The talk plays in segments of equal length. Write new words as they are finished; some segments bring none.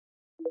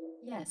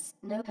Yes,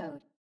 no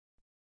code.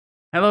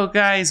 Hello,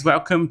 guys.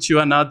 Welcome to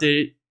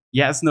another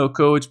Yes, No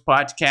Code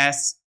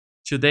podcast.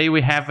 Today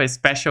we have a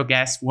special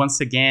guest once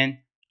again.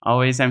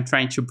 Always I'm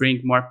trying to bring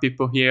more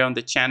people here on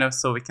the channel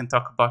so we can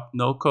talk about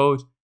no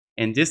code.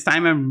 And this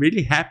time I'm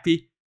really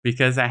happy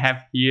because I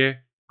have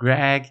here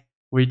Greg,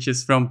 which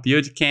is from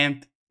Build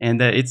Camp.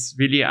 And it's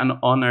really an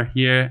honor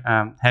here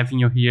having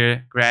you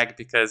here, Greg,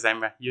 because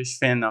I'm a huge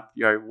fan of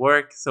your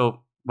work.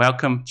 So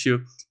welcome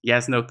to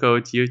Yes, No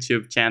Code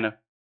YouTube channel.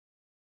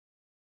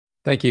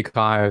 Thank you,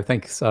 Caio.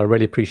 Thanks. I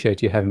really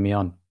appreciate you having me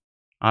on.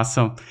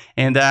 Awesome.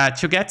 And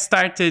to get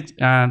started,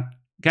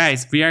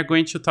 guys, we are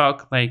going to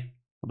talk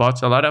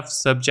about a lot of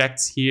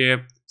subjects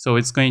here. So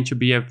it's going to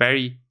be a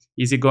very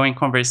easygoing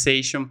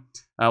conversation.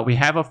 We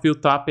have a few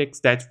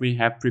topics that we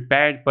have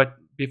prepared, but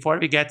before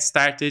we get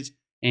started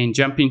and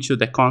jump into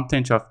the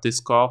content of this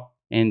call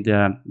and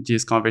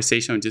this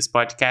conversation, this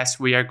podcast,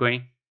 we are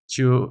going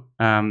to,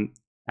 I'm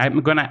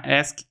going to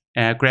ask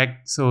Greg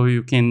so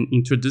you can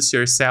introduce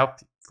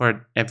yourself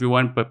for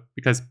everyone, but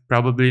because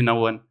probably no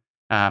one,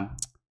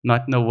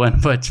 not no one,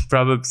 but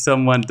probably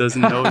someone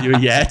doesn't know you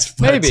yet.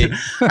 But Maybe.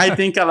 I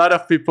think a lot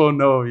of people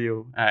know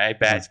you, I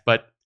bet.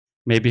 But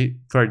maybe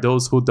for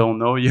those who don't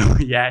know you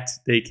yet,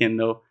 they can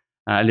know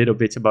a little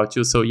bit about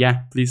you. So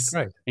yeah, please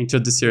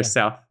introduce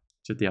yourself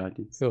to the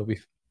audience. So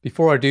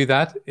before I do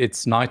that,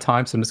 it's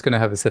nighttime, so I'm just going to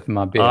have a sip of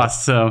my beer.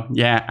 Awesome.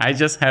 Yeah, I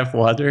just have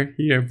water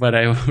here, but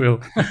I will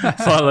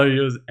follow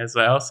you as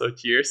well. So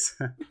cheers.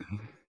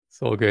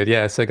 It's all good.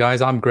 Yeah. So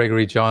guys, I'm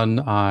Gregory John.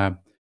 I'm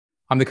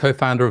the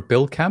co-founder of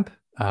Build Camp.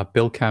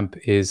 Build Camp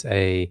is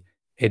a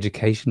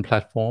education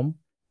platform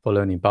for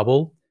learning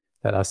Bubble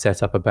that I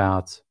set up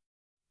it's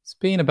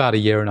been about a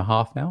year and a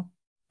half now.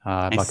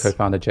 Nice. My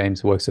co-founder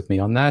James works with me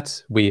on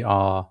that. We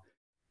are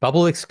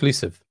Bubble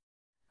exclusive.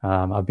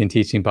 I've been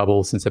teaching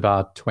Bubble since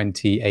about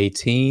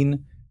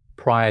 2018.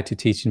 Prior to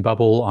teaching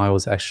Bubble, I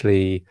was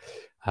actually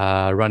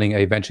running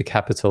a venture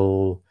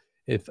capital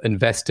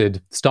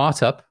invested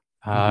startup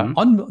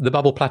on the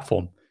Bubble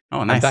platform.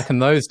 Oh, nice. And back in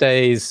those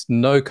days,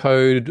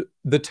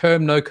 the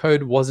term no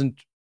code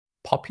wasn't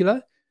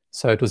popular.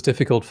 So it was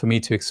difficult for me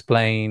to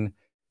explain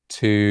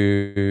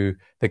to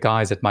the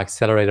guys at my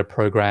accelerator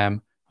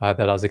program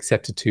that I was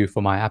accepted to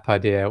for my app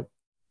idea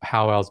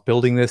how I was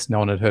building this. No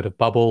one had heard of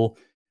Bubble.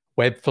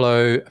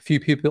 Webflow, a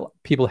few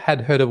people had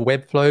heard of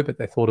Webflow, but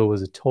they thought it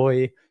was a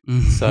toy.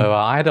 So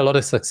I had a lot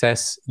of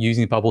success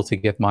using Bubble to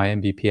get my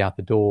MVP out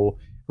the door,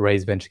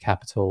 raise venture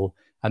capital,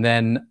 and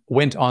then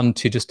went on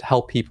to just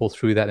help people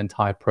through that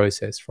entire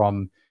process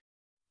from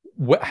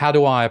how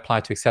do I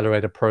apply to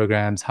accelerator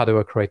programs? How do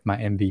I create my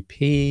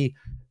MVP?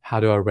 How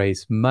do I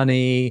raise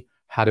money?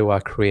 How do I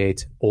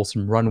create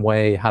awesome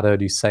runway? How do I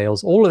do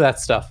sales? All of that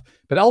stuff.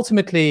 But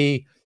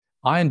ultimately,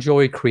 I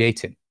enjoy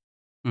creating.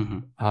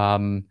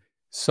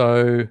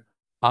 So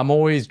I'm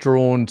always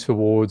drawn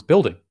towards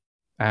building.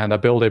 And I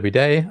build every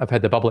day. I've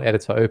had the Bubble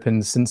editor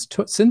open since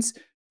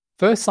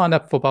first signed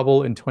up for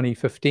Bubble in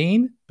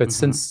 2015, but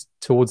since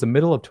towards the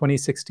middle of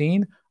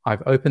 2016,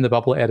 I've opened the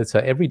Bubble editor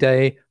every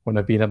day when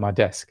I've been at my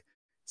desk.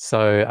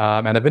 So,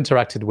 and I've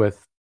interacted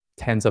with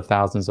tens of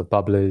thousands of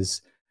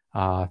bubblers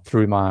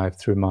through my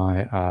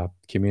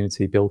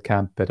community Build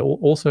Camp, but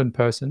also in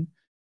person.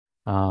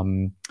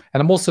 And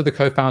I'm also the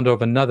co-founder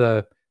of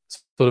another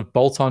sort of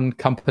bolt-on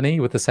company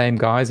with the same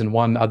guys and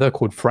one other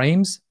called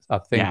Frames. I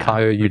think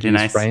Caio, you do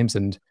Frames,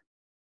 and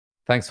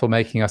thanks for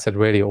making us a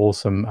really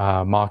awesome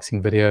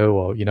marketing video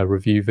or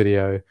review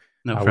video.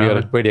 No we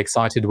got really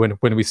excited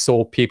when we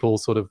saw people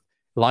sort of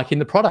liking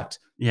the product.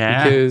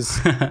 Yeah, because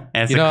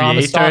as a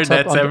creator,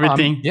 that's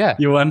everything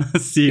you want to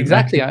see.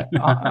 Exactly.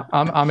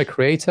 I'm a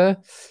creator,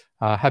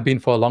 have been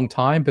for a long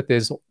time, but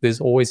there's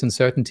always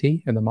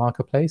uncertainty in the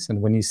marketplace,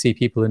 and when you see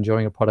people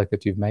enjoying a product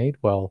that you've made,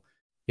 well,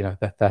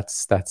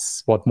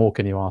 that's what more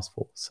can you ask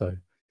for? So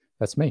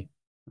that's me.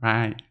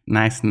 Right.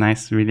 Nice.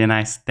 Really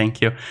nice.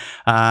 Thank you.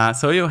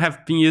 So you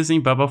have been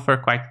using Bubble for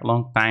quite a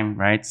long time,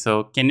 right?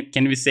 So can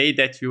we say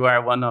that you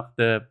are one of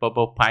the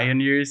Bubble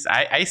pioneers?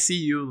 I see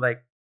you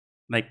like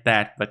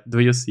that, but do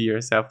you see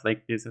yourself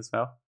like this as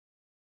well?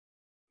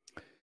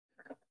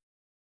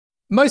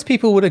 Most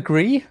people would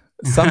agree.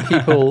 Some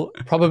people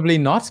probably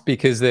not,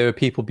 because there were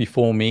people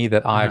before me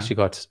that I actually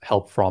got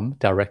help from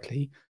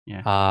directly.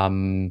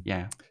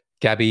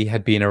 Gabby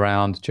had been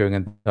around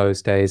during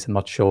those days. I'm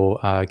not sure.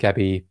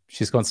 Gabby,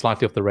 she's gone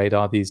slightly off the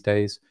radar these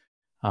days.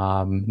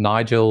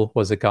 Nigel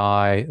is a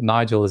guy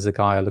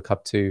I look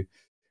up to.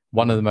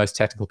 One of the most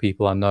technical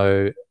people I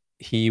know.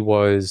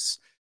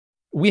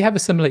 We have a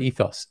similar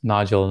ethos,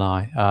 Nigel and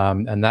I.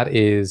 And that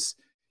is,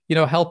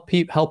 help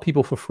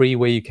people for free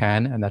where you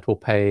can, and that will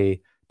pay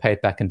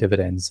it back in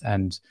dividends.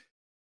 And,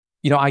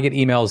 I get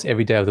emails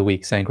every day of the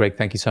week saying, Greg,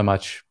 thank you so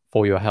much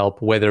for your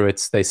help, whether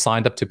it's they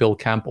signed up to Build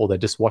Camp or they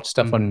just watch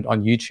stuff on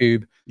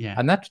YouTube. Yeah.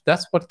 And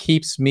that's what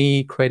keeps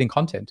me creating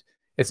content.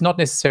 It's not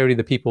necessarily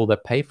the people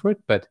that pay for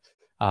it, but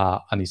I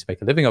need to make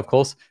a living, of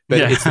course, but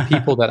it's the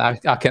people that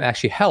I can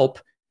actually help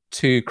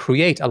to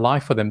create a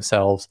life for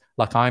themselves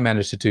like I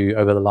managed to do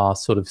over the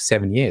last sort of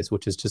 7 years,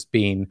 which has just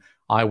been,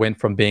 I went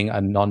from being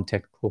a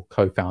non-technical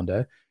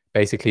co-founder.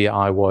 Basically,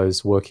 I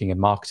was working in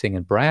marketing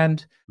and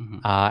brand.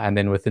 And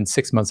then within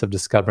 6 months of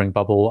discovering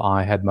Bubble,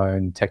 I had my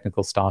own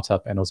technical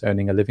startup and was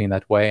earning a living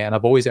that way. And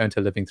I've always earned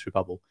a living through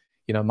Bubble,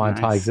 you know, my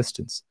entire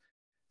existence.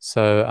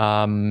 So,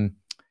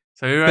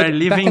 so you are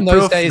living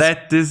proof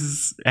that this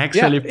is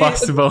actually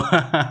possible.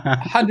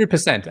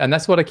 100%. And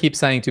that's what I keep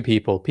saying to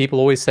people. People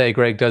always say,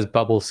 Greg, does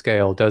Bubble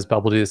scale? Does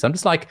Bubble do this? I'm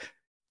just like,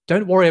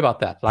 don't worry about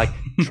that. Like,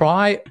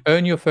 try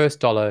earn your first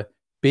dollar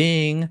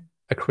being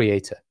a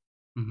creator,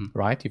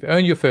 right? You've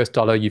earned your first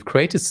dollar. You've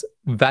created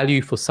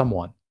value for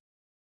someone.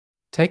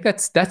 Take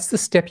that. That's the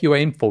step you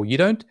aim for. You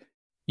don't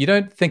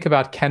think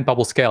about, can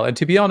Bubble scale? And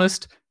to be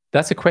honest,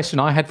 that's a question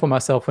I had for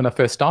myself when I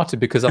first started,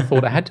 because I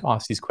thought I had to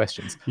ask these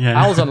questions.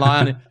 I was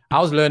online. I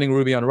was learning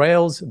Ruby on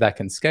Rails that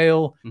can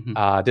scale.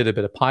 Did a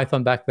bit of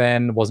Python back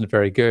then. Wasn't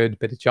very good.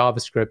 Bit of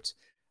JavaScript.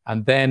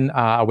 And then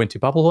I went to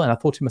Bubble and I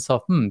thought to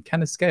myself,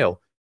 can it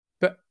scale?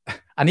 But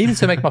I needed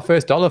to make my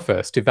first dollar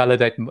first to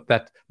validate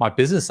that my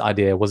business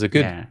idea was a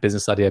good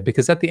business idea.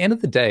 Because at the end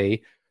of the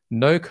day,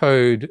 no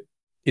code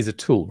is a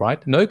tool,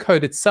 right? No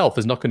code itself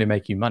is not going to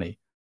make you money.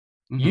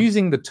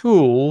 Using the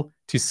tool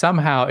to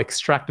somehow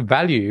extract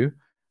value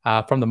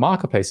from the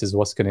marketplace is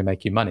what's going to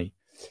make you money.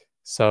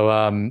 So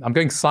I'm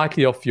going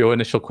slightly off your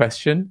initial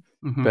question,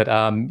 but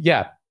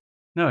yeah.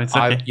 No, it's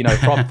okay. You know,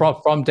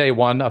 from day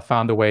one, I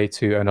found a way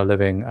to earn a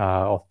living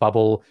off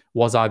Bubble.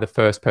 Was I the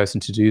first person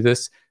to do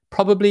this?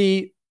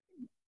 Probably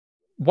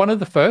one of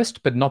the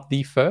first, but not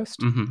the first.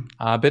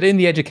 But in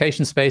the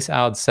education space,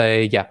 I would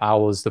say, yeah, I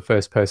was the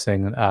first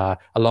person,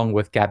 along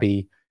with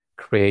Gabby,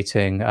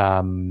 creating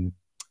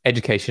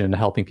education and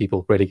helping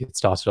people really get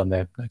started on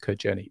their no-code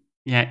journey.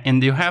 Yeah,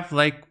 and you have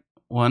like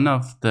one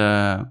of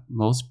the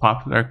most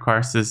popular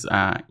courses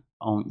on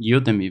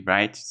Udemy,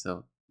 right?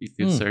 So if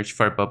you search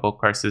for Bubble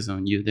courses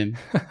on Udemy,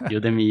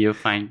 you'll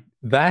find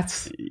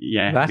yours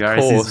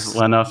is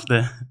one of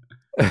the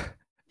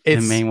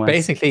main ones.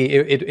 Basically,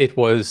 it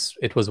was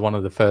one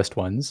of the first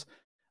ones,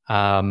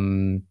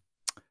 and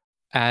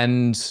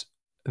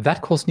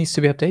that course needs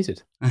to be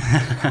updated.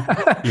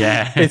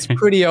 It's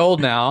pretty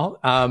old now,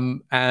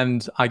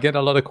 and I get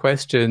a lot of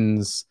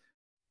questions,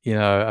 you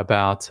know,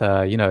 about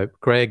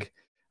Greg,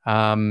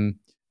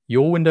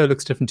 your window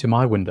looks different to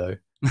my window,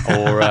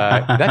 or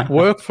that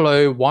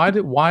workflow. Why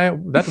that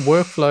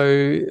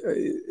workflow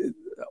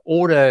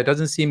order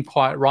doesn't seem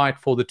quite right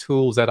for the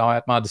tools that are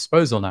at my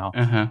disposal now?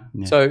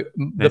 So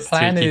the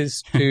plan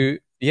is to.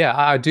 Yeah,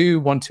 I do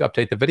want to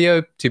update the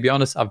video. To be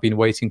honest, I've been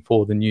waiting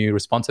for the new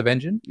responsive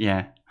engine.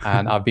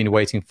 And I've been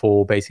waiting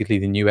for basically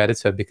the new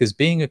editor, because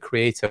being a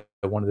creator,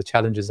 one of the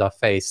challenges I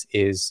face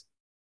is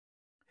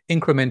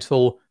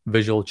incremental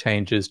visual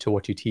changes to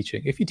what you're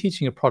teaching. If you're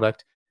teaching a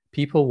product,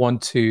 people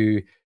want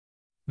the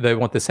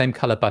same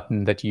color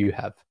button that you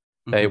have.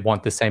 They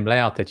want the same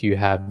layout that you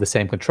have, the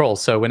same control.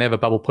 So whenever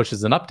Bubble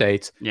pushes an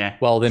update,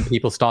 well, then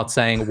people start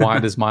saying, why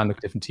does mine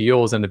look different to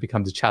yours? And it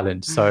becomes a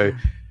challenge. So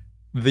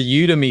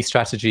the Udemy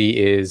strategy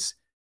is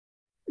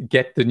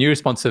get the new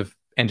responsive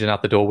engine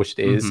out the door, which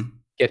it is,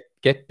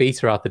 get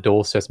beta out the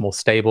door so it's more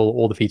stable,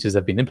 all the features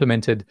have been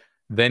implemented,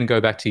 then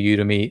go back to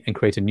Udemy and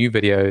create a new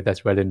video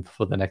that's relevant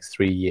for the next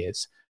 3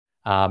 years.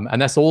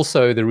 And that's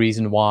also the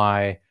reason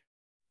why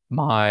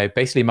my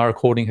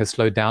recording has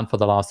slowed down for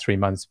the last 3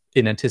 months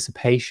in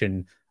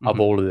anticipation of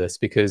all of this,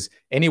 because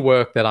any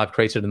work that I've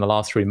created in the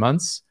last 3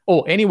 months,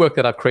 or any work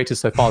that I've created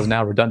so far, is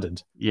now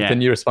redundant with the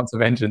new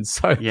responsive engine.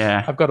 So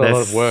I've got a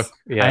lot of work.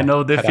 I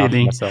know the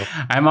feeling.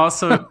 I'm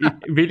also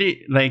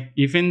really like,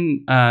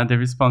 even the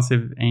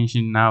responsive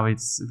engine now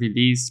it's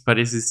released, but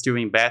it's still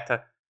in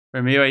beta.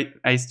 For me,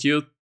 I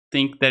still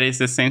think that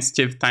it's a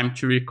sensitive time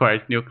to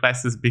record new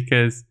classes,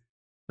 because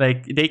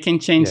like they can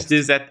change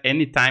this at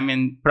any time,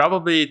 and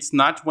probably it's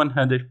not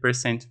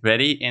 100%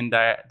 ready, and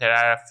there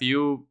are a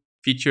few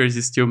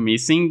features still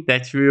missing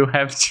that we will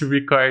have to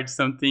record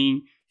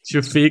something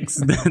to fix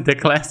the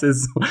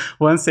classes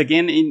once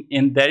again.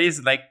 And there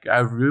is like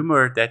a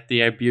rumor that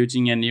they are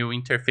building a new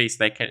interface,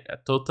 like a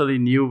totally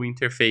new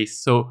interface,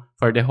 so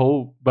for the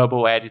whole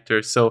Bubble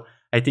editor. So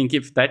I think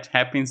if that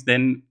happens,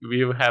 then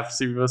we will have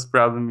serious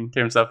problem in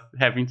terms of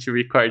having to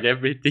record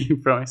everything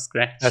from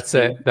scratch. That's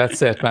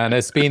it, man.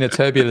 It's been a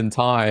turbulent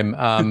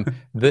time.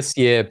 This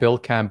year,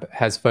 BuildCamp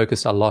has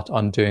focused a lot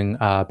on doing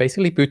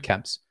basically boot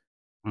camps.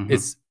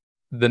 It's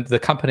the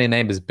company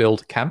name is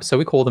BuildCamp, so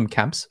we call them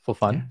camps for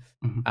fun.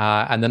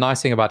 And the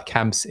nice thing about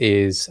camps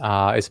is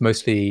it's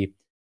mostly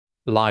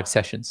live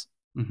sessions.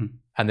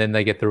 And then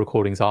they get the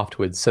recordings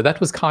afterwards. So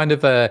that was kind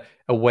of a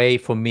way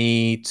for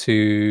me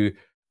to,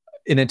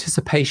 in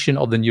anticipation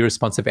of the new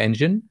responsive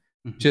engine,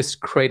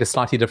 just create a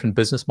slightly different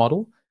business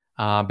model.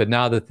 But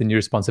now that the new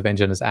responsive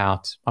engine is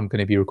out, I'm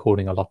going to be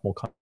recording a lot more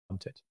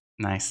content.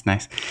 Nice.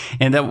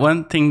 And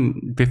one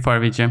thing before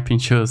we jump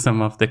into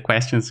some of the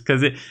questions,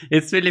 because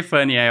it's really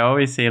funny. I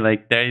always say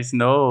like there is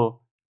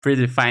no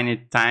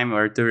predefined time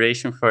or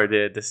duration for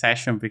the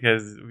session,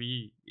 because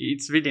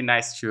it's really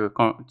nice to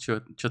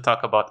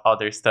talk about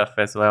other stuff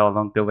as well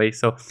along the way.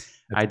 So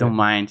I don't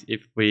mind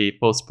if we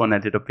postpone a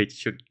little bit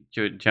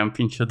to jump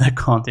into the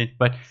content.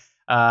 But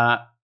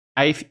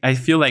I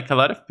feel like a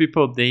lot of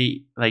people,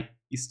 they like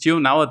still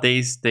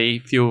nowadays, they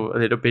feel a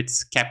little bit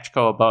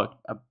skeptical about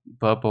a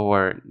bubble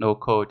or no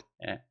code.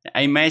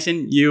 I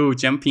imagine you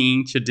jumping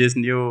into this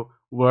new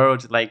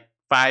world like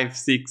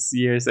 5-6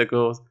 years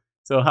ago.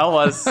 So how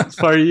was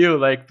for you?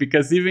 Like,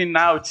 because even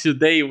now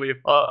today with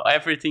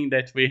everything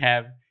that we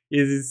have,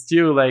 is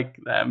still like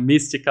a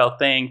mystical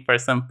thing for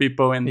some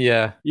people. And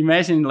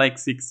imagine like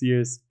 6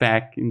 years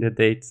back in the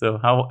date. So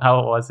how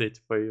was it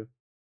for you?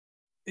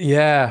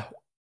 Yeah,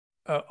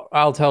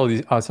 I'll tell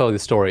you the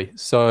story.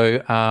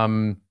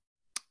 So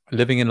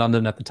living in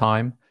London at the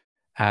time,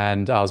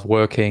 and I was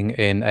working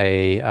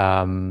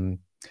in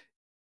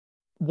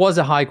was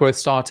a high growth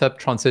startup,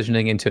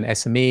 transitioning into an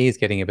SME,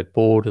 getting a bit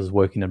bored. I was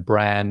working in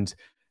brand,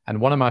 and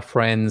one of my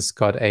friends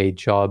got a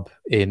job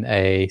in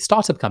a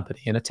startup company,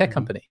 in a tech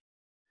company,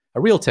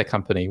 a real tech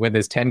company, where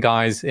there's 10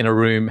 guys in a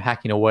room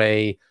hacking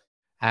away.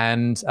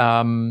 And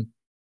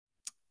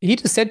he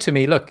just said to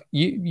me, look,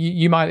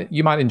 you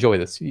might enjoy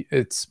this.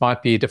 It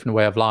might be a different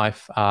way of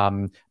life.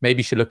 Maybe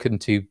you should look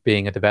into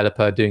being a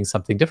developer, doing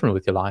something different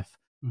with your life.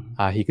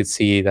 He could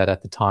see that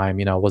at the time,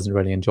 I wasn't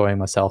really enjoying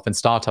myself, and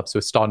startups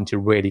were starting to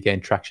really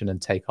gain traction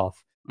and take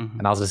off.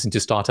 And I was listening to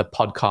startup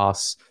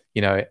podcasts,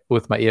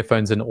 with my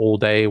earphones in all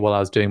day while I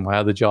was doing my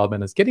other job,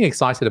 and I was getting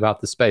excited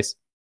about the space.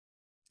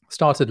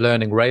 Started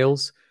learning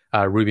Rails,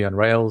 Ruby on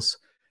Rails.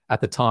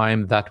 At the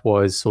time, that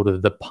was sort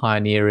of the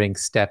pioneering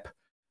step,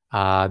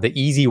 the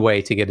easy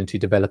way to get into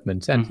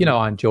development. And,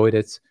 I enjoyed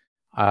it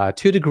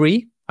to a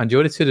degree. I'm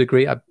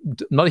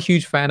not a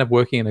huge fan of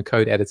working in a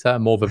code editor.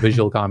 I'm more of a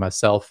visual guy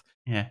myself.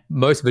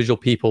 Most visual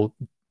people,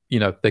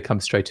 they come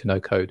straight to no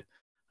code,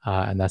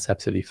 and that's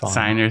absolutely fine.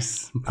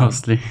 Designers,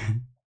 mostly.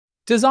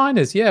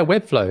 Designers,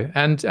 Webflow.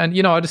 And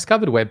I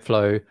discovered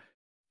Webflow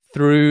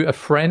through a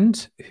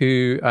friend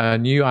who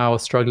knew I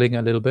was struggling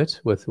a little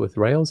bit with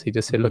Rails. He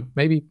just said, look,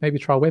 maybe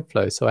try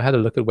Webflow. So I had a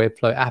look at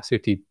Webflow,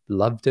 absolutely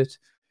loved it,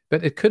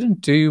 but it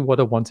couldn't do what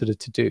I wanted it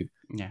to do.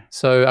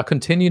 So I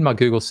continued my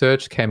Google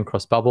search, came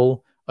across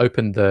Bubble,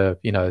 opened the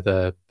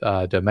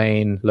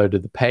domain,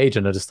 loaded the page,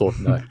 and I just thought,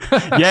 no. Me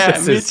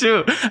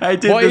too. I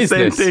did the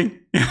same thing.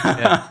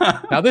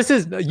 Now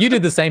you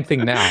did the same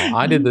thing now.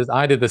 I did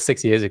this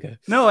 6 years ago.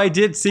 No, I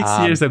did 6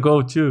 years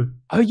ago too.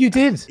 Oh, you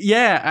did?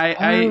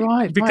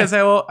 Yeah, because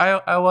I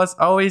was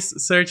always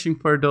searching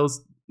for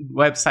those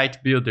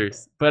website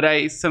builders, but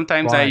I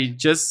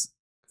just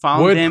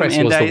found WordPress them.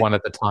 And was the one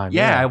at the time.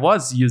 I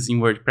was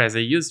using WordPress. I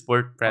used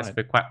WordPress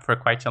for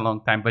quite a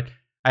long time, but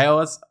I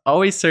was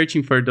always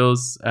searching for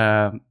those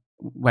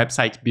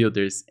website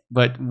builders.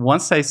 But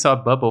once I saw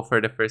Bubble for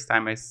the first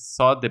time, I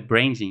saw the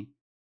branding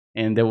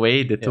and the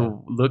way the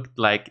tool looked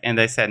like, and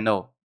I said,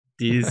 no,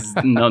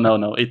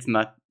 no, it's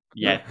not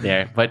yet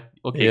there. But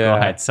okay, go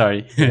ahead.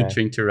 Sorry to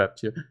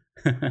interrupt you.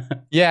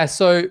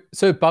 So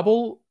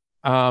Bubble,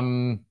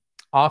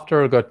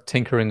 after I got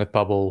tinkering with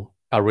Bubble,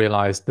 I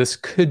realized this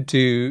could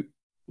do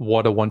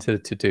what I wanted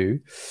it to do.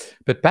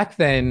 But back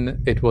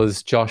then it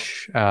was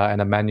Josh and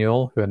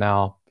Emmanuel, who are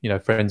now,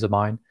 friends of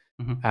mine.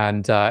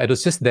 And it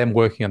was just them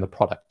working on the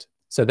product.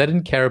 So they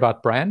didn't care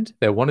about brand.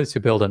 They wanted to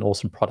build an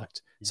awesome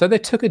product. So they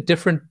took a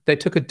different path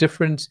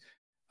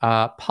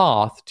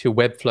to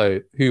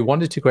Webflow, who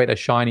wanted to create a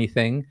shiny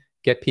thing,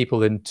 get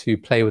people in to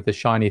play with the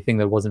shiny thing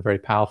that wasn't very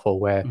powerful,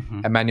 where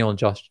Emmanuel and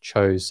Josh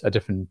chose a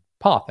different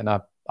path. And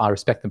I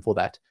respect them for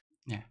that.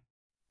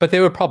 But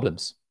there were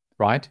problems.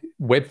 Right,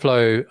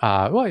 Webflow.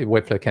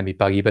 Webflow can be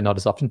buggy, but not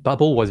as often.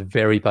 Bubble was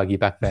very buggy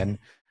back then,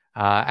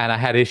 and I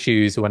had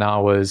issues when I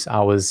was.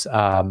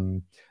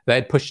 They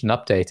had pushed an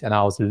update, and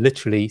I was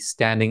literally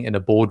standing in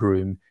a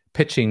boardroom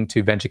pitching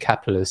to venture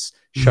capitalists,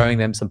 showing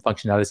them some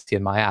functionality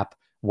in my app.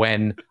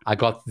 When I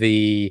got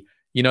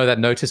that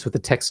notice with the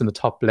text in the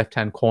top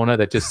left-hand corner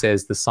that just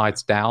says the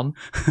site's down,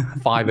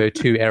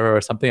 502 error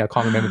or something. I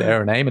can't remember the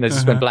error name, and it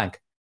just went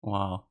blank.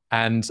 Wow.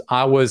 And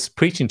I was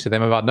preaching to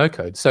them about no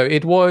code. So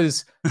it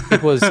was a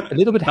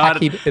little bit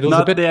hacky. It was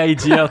not a bit the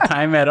ideal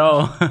time at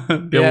all.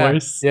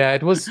 Worst. Yeah,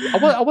 it was.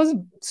 I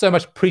wasn't so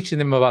much preaching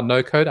them about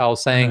no code. I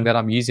was saying that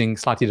I'm using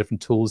slightly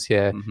different tools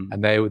here,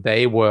 and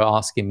they were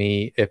asking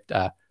me if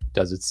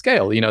does it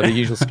scale? The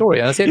usual story.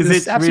 And I said, is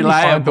it absolutely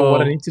fine for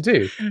what I need to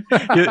do.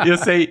 you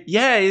say,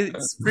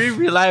 it's pretty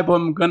reliable.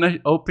 I'm gonna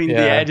open the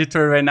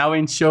editor right now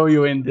and show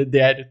you, and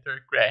the editor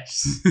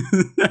crashed.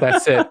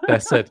 That's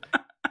it.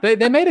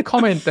 They made a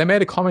comment. They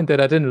made a comment that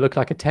I didn't look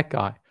like a tech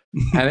guy,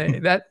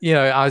 and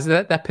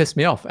that pissed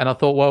me off. And I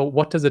thought, well,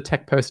 what does a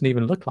tech person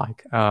even look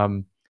like?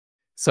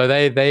 So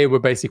they were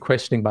basically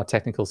questioning my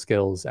technical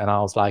skills, and I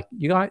was like,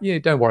 you guys,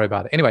 don't worry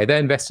about it. Anyway, they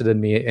invested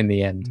in me in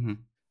the end,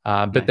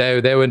 but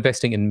they were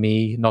investing in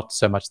me, not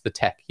so much the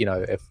tech.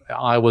 If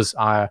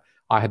I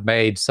had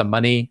made some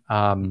money,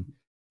 I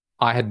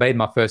had made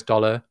my first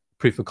dollar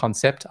proof of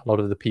concept. A lot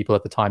of the people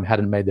at the time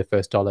hadn't made their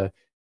first dollar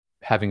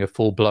having a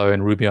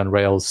full-blown Ruby on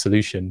Rails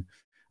solution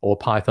or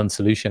Python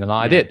solution, and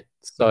I did.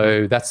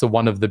 So that's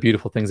one of the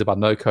beautiful things about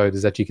no code,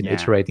 is that you can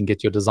iterate and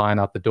get your design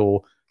out the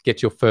door,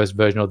 get your first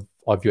version of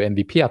of your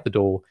MVP out the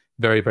door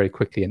very, very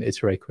quickly and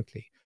iterate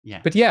quickly.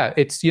 Yeah. But yeah,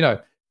 it's,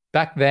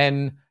 back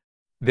then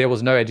there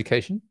was no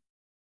education.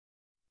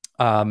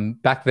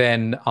 Back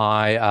then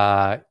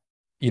I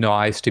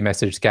used to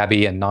message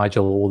Gabby and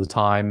Nigel all the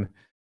time.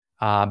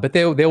 But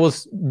there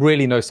was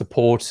really no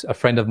support. A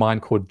friend of mine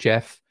called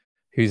Jeff,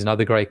 who's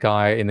another great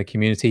guy in the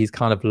community, he's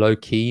kind of low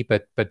key,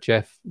 but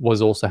Jeff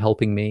was also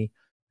helping me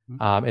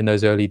in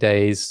those early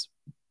days.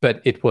 But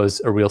it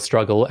was a real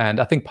struggle. And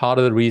I think part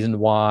of the reason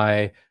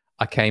why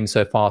I came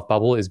so far with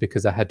Bubble is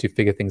because I had to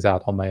figure things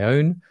out on my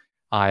own.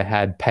 I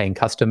had paying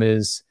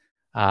customers.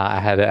 I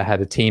had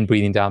a team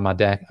breathing down my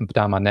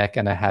neck,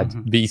 and I had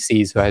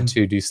VCs who I had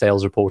to do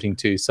sales reporting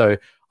to. So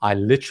I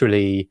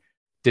literally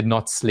did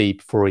not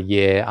sleep for a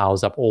year. I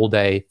was up all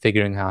day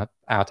figuring out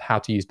how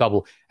to use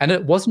Bubble. And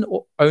it wasn't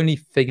only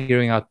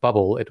figuring out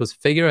Bubble, it was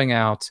figuring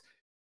out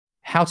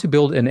how to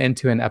build an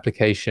end-to-end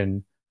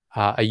application,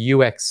 a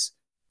UX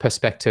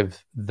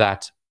perspective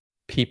that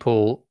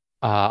people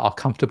are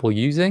comfortable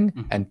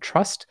using and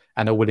trust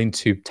and are willing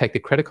to take the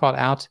credit card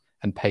out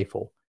and pay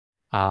for.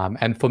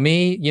 And for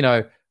me,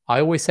 I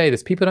always say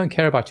this: people don't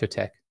care about your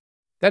tech.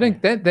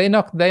 They're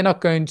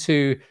not going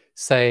to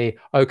say,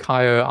 "Oh,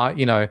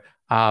 Caio,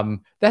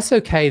 that's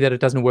okay that it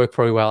doesn't work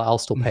very well. I'll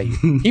still pay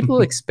you."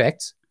 People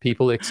expect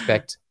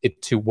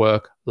it to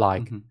work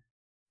like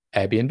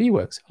Airbnb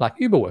works, like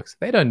Uber works.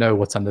 They don't know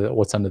what's under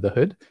the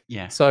hood.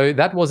 Yeah. So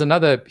that was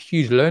another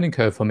huge learning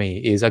curve for me.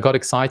 Is I got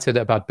excited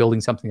about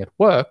building something that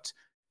worked,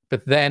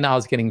 but then I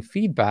was getting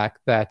feedback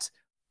that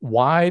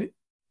why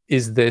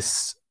is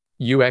this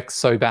UX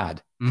so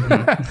bad?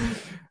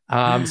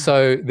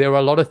 So there were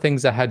a lot of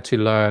things I had to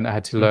learn. I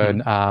had to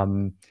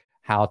learn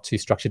how to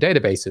structure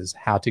databases,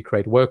 how to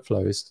create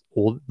workflows,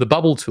 all the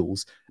Bubble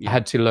tools. I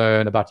had to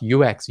learn about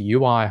UX,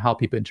 UI, how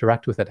people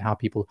interact with it, how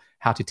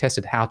to test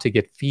it, how to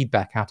get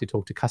feedback, how to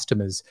talk to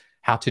customers,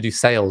 how to do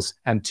sales.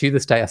 And to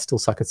this day, I still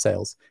suck at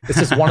sales.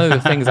 This is one of the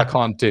things I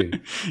can't do.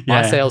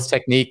 My sales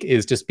technique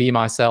is just be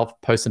myself,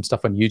 post some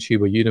stuff on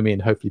YouTube or Udemy,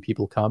 and hopefully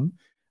people come.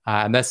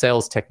 And that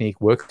sales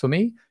technique worked for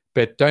me.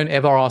 But don't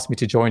ever ask me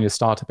to join your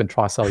startup and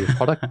try sell your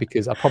product,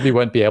 because I probably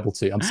won't be able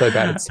to. I'm so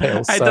bad at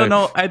sales. I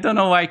don't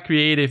know why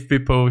creative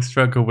people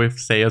struggle with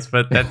sales,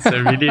 but that's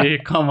a really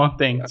common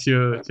thing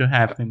to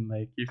happen.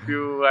 Like if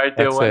you are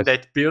the one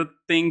that build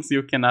things,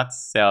 you cannot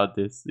sell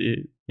this.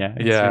 It's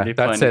really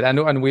that's funny. it.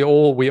 And we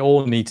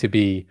all need to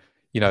be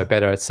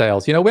better at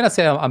sales. When I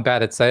say I'm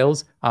bad at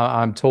sales,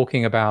 I'm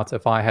talking about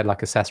if I had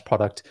like a SaaS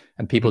product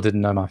and people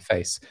didn't know my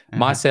face.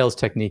 My sales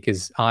technique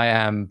is I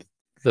am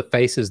the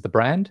face is the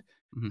brand.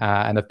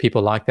 And if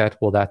people like that,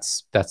 well,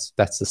 that's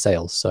the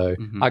sales. So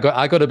I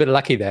got a bit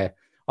lucky there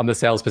on the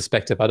sales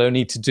perspective. I don't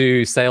need to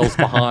do sales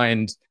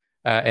behind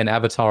an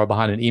avatar or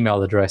behind an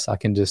email address. I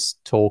can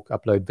just talk,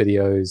 upload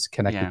videos,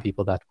 connect with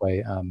people that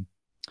way.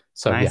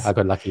 Nice. I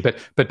got lucky.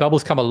 But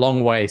Bubble's come a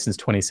long way since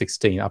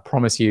 2016. I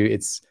promise you,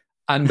 it's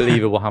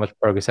unbelievable how much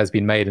progress has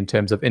been made in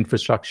terms of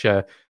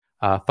infrastructure,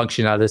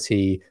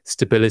 functionality,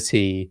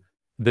 stability.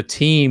 The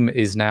team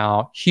is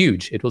now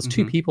huge. It was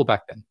 2 people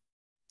back then.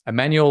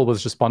 Emmanuel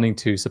was responding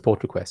to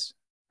support requests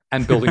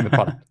and building the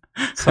product.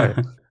 So,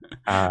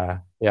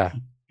 yeah.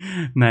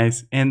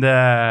 Nice. And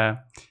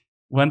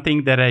one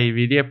thing that I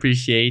really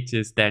appreciate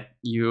is that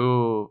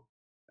you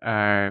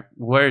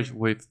work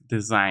with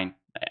design.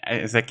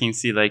 As I can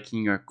see, like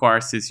in your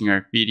courses, in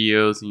your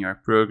videos, in your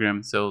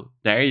program. So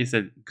there is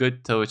a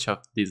good touch of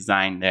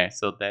design there.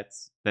 So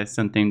that's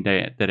something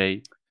that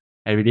I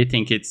really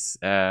think it's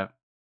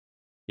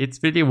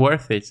really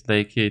worth it.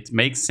 Like it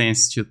makes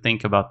sense to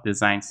think about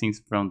design things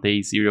from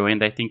day zero.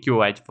 And I think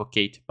you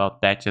advocate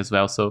about that as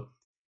well. So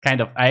kind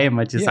of, I am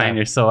a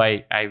designer, so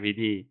I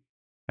really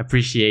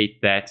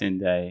appreciate that.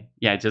 And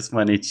I just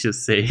wanted to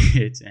say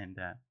it and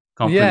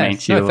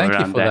compliment you thank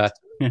around you for that.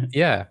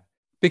 Yeah,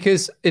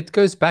 because it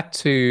goes back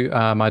to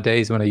my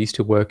days when I used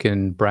to work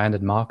in brand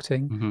and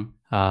marketing.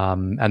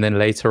 And then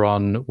later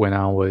on when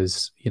I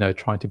was,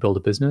 trying to build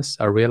a business,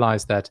 I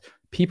realized that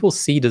people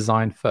see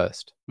design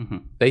first.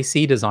 They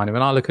see design. And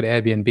when I look at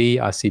Airbnb,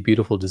 I see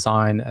beautiful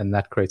design, and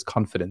that creates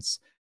confidence.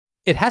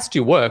 It has to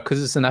work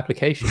because it's an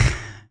application.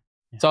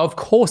 So of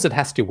course it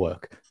has to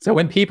work. So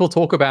when people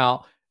talk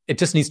about it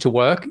just needs to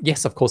work,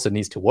 yes, of course it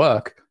needs to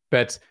work.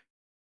 But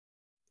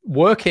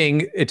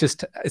working, it's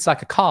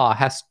like a car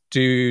has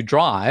to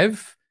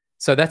drive.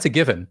 So that's a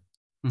given.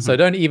 So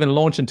don't even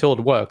launch until it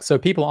works. So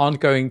people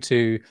aren't going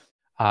to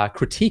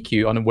critique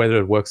you on whether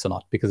it works or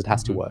not because it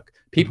has to work.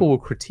 People will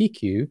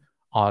critique you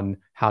on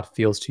how it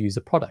feels to use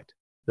a product,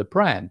 the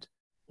brand,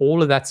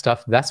 all of that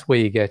stuff. That's where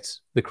you get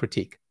the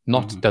critique,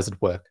 not does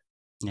it work.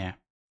 Yeah,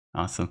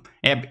 awesome.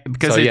 Yeah,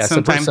 because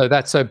sometimes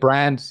so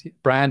brand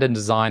and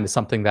design is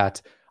something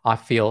that I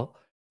feel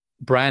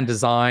brand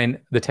design,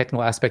 the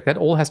technical aspect, that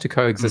all has to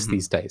coexist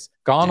these days.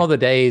 Gone are the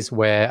days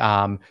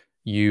where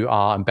you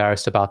are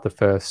embarrassed about the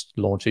first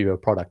launch of your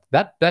product.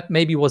 That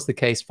maybe was the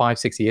case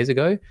 5-6 years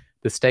ago.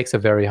 The stakes are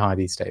very high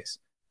these days.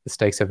 The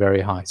stakes are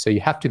very high. So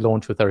you have to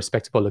launch with a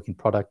respectable looking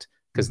product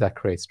because that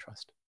creates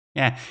trust.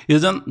 Yeah, you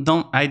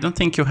don't. I don't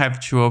think you have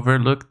to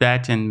overlook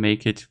that and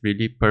make it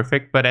really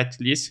perfect, but at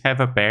least have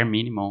a bare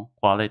minimum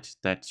quality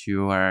that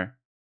you are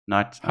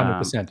not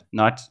 100%.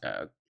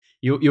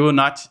 You will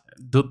not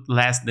do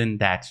less than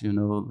that. You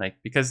know, like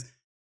because.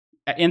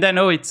 And I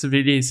know it's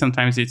really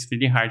sometimes it's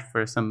really hard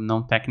for some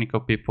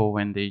non-technical people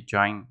when they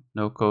join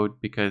no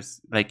code,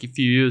 because like if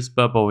you use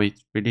Bubble, it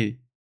really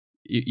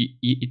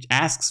it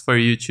asks for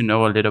you to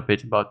know a little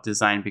bit about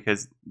design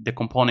because the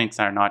components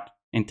are not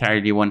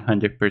entirely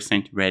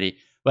 100% ready.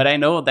 But I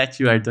know that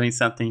you are doing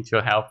something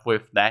to help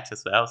with that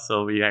as well.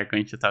 So we are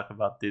going to talk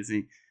about this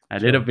in a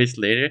little bit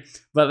later.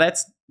 But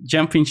let's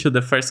jump into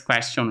the first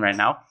question right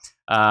now.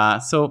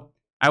 So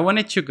I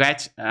wanted to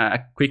get a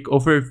quick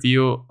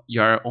overview,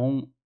 your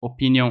own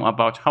opinion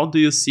about how do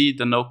you see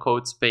the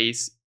no-code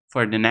space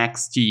for the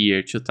next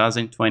year,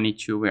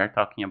 2022 we are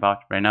talking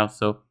about right now.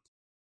 So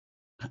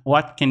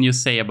what can you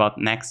say about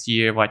next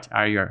year? What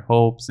are your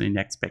hopes and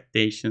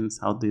expectations?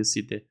 How do you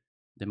see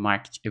the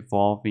market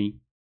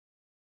evolving?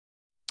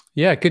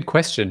 Yeah, good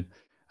question.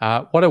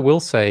 What I will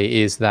say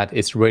is that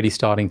it's really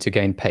starting to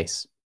gain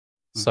pace.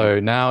 Mm-hmm. So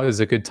now is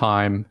a good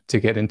time to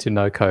get into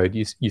no-code.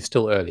 You're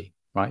still early,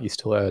 right? You're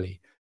still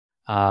early.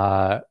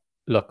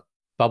 Look,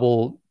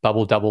 Bubble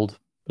doubled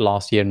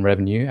last year in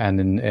revenue and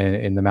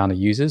in the amount of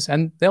users,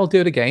 and they'll do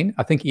it again.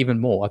 I think even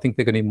more. I think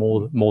they're going to be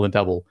more than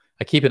double.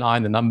 I keep an eye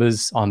on the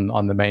numbers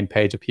on the main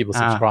page of people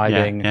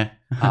subscribing. Yeah.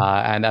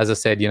 And as I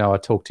said, I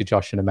talk to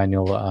Josh and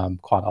Emmanuel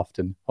quite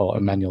often, or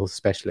Emmanuel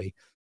especially.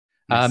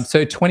 Yes.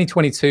 So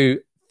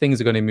 2022,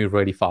 things are going to move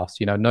really fast.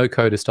 No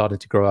code is starting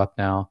to grow up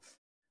now.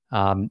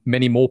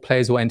 Many more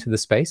players will enter the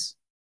space.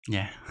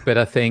 Yeah. But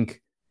I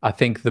think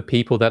the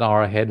people that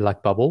are ahead,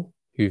 like Bubble,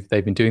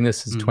 they've been doing this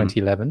since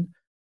 2011.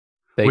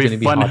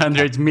 With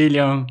 $100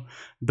 million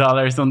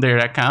on their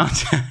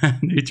account,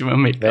 which will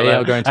make they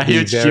are going to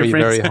be very,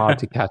 very hard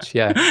to catch.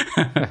 Yeah,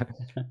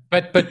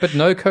 but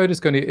no code is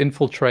going to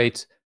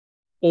infiltrate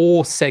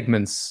all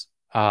segments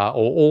or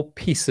all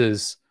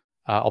pieces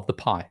of the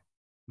pie,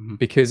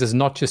 because it's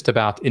not just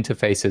about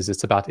interfaces;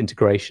 it's about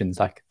integrations.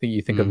 Like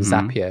you think of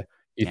Zapier,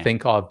 you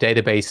think of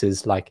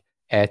databases like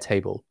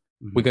Airtable.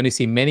 We're going to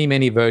see many,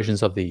 many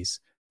versions of these.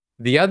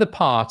 The other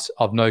part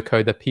of no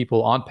code that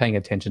people aren't paying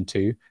attention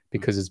to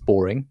because it's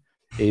boring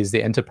is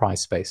the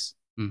enterprise space.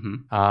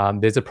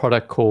 There's a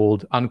product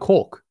called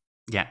Uncork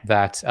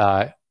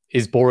that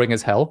is boring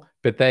as hell,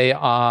 but they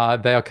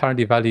are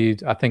currently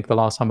valued, I think the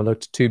last time I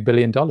looked, $2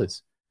 billion,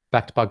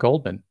 backed by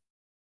Goldman.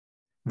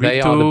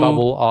 They are the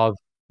Bubble of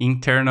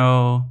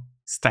internal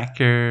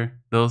stacker,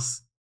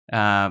 those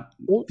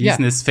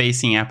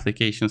business-facing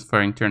applications for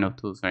internal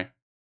tools, right?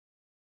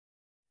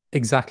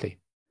 Exactly.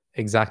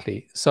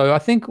 So I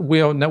think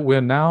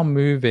we're now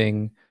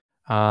moving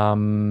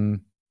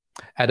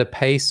at a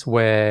pace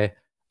where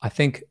I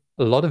think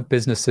a lot of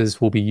businesses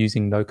will be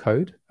using no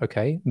code.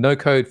 Okay, no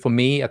code for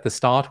me at the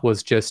start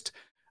was just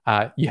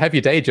you have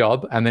your day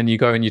job and then you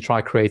go and you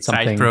try to create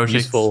something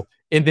useful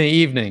in the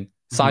evening,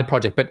 side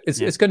project. But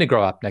it's going to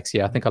grow up next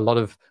year. I think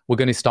we're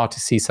going to start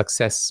to see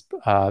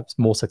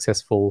more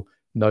successful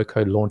no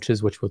code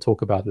launches, which we'll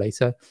talk about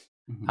later.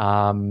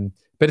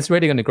 But it's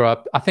really going to grow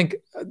up. I think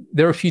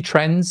there are a few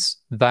trends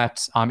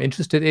that I'm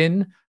interested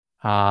in.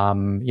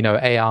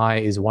 AI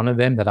is one of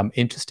them that I'm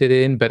interested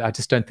in, but I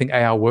just don't think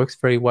AI works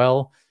very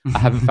well. I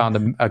haven't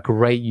found a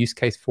great use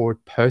case for it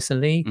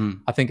personally.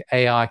 I think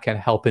AI can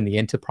help in the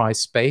enterprise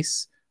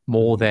space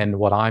more than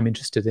what I'm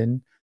interested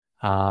in.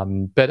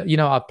 But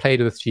I've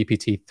played with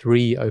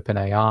GPT-3,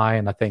 OpenAI,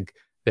 and I think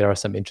there are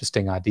some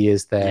interesting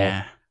ideas there.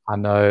 Yeah. I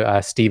know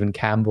Stephen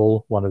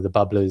Campbell, one of the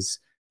bubblers,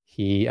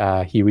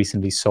 he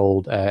recently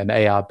sold an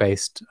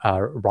AI-based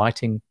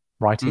writing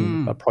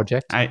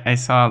project. I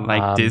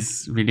saw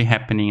this really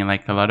happening,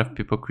 like a lot of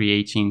people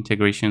creating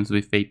integrations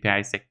with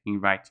APIs that can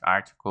write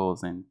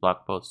articles and blog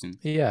posts. And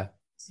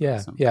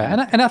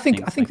and I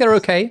think they're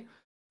okay.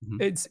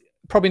 It's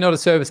probably not a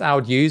service I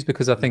would use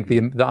because I think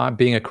the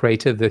being a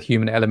creative, the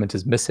human element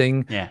is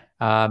missing.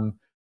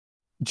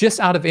 Just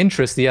out of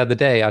interest, the other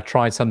day I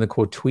tried something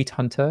called Tweet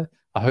Hunter.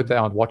 I hope they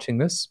aren't watching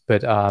this,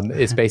 but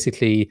it's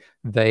basically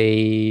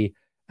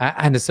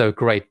and it's a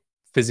great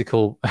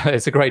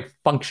it's a great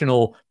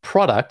functional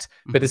product,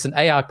 but it's an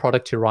AI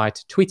product to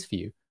write tweets for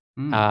you.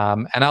 And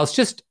I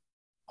wasn't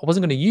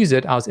going to use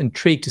it. I was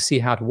intrigued to see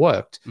how it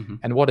worked.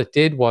 And what it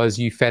did was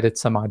you fed it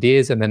some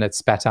ideas and then it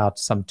spat out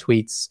some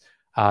tweets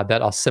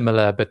that are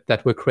similar, but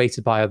that were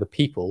created by other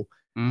people.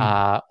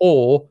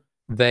 Or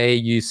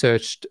you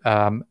searched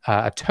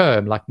a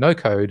term like no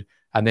code,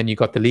 and then you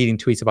got the leading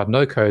tweets about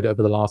no code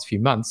over the last few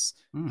months.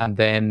 And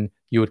then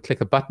you would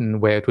click a button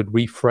where it would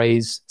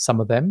rephrase some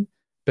of them.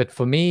 But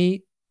for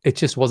me, it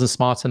just wasn't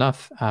smart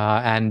enough.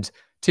 And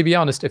to be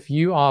honest, if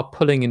you are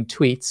pulling in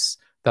tweets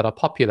that are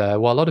popular,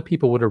 well, a lot of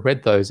people would have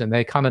read those and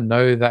they kind of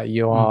know that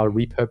you are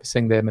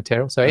repurposing their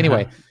material. So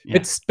anyway,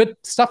 but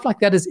stuff like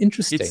that is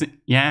interesting.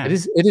 It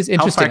is interesting.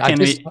 How far can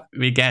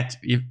we get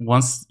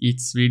once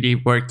it's really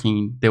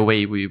working the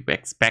way we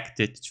expect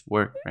it to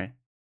work, right?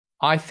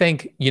 I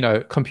think, you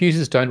know,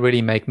 computers don't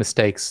really make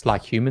mistakes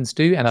like humans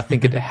do. And I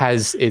think it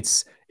has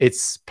its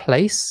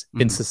place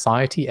in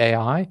society,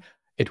 AI.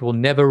 It will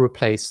never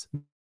replace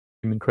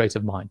human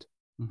creative mind.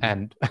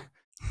 And,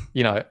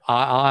 you know,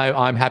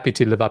 I'm happy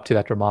to live up to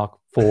that remark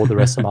for the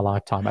rest of my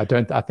lifetime.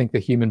 I think the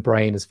human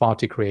brain is far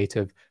too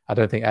creative. I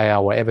don't think AI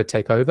will ever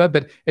take over,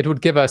 but it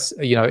would give us,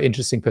 you know,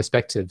 interesting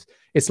perspectives.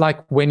 It's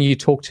like when you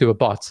talk to a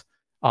bot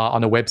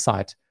on a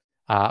website,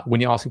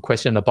 when you ask a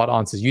question and a bot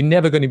answers, you're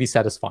never going to be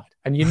satisfied.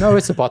 And you know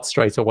it's a bot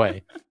straight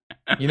away.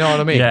 You know what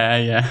I mean?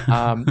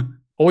 Yeah.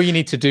 All you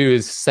need to do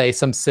is say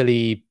some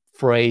silly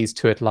phrase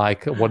to it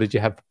like, what did you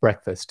have for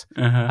breakfast?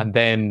 And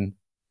then,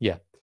 yeah.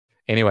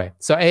 Anyway,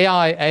 so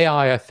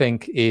AI, I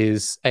think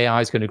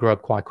AI is going to grow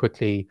up quite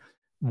quickly.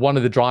 One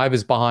of the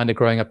drivers behind it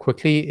growing up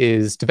quickly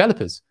is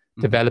developers.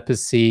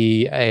 Developers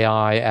see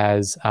AI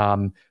as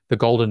the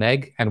golden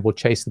egg and will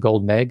chase the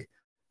golden egg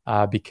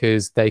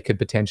because they could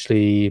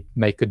potentially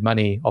make good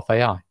money off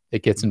AI.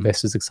 It gets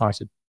investors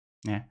excited.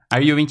 Yeah.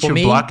 Are you into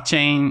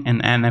blockchain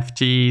and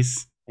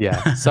NFTs?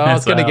 Yeah. So I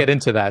was going to get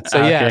into that.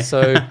 So yeah,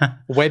 so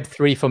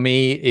Web3 for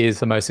me is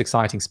the most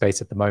exciting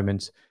space at the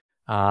moment.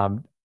 I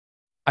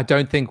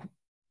don't think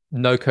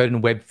no-code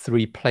and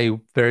Web3 play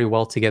very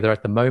well together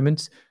at the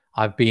moment.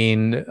 I've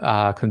been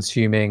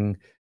consuming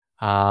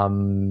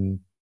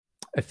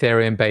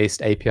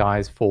Ethereum-based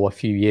APIs for a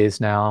few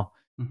years now.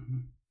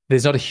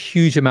 There's not a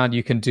huge amount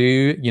you can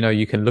do. You know,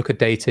 you can look at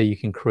data, you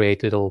can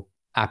create little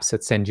apps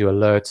that send you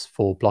alerts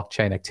for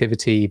blockchain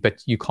activity,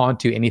 but you can't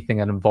do anything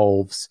that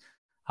involves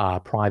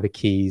private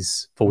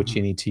keys for which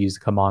you need to use the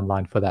command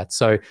line for that.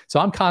 So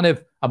I'm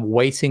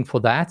waiting for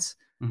that.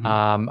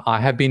 I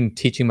have been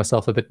teaching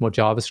myself a bit more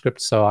JavaScript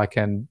so I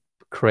can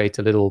create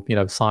a little, you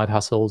know, side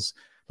hustles,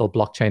 little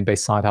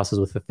blockchain-based side hustles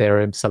with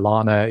Ethereum.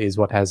 Solana is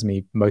what has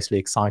me mostly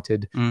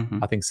excited.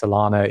 I think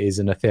Solana is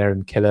an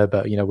Ethereum killer,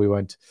 but, you know, we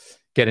won't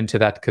get into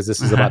that because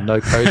this is about no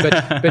code.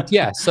 But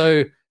yeah,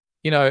 so,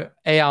 you know,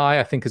 AI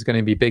I think is going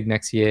to be big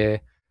next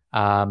year.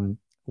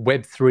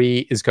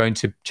 Web3 is going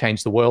to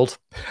change the world.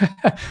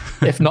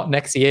 If not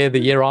next year, the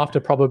year after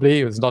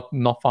probably. It was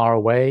not far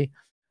away.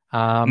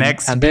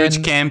 Next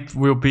boot camp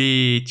will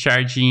be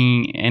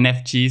charging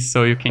NFTs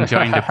so you can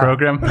join the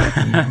program.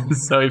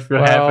 So if you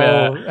have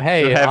your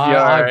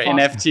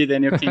NFT,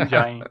 then you can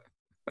join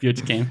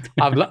boot camp.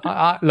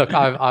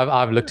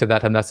 I've looked at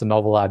that and that's a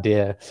novel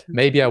idea.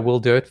 Maybe I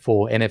will do it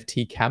for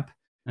NFT camp,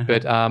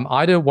 but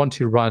I don't want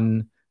to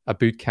run a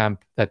boot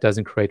camp that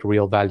doesn't create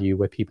real value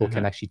where people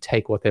can actually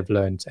take what they've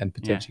learned and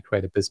potentially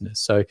create a business.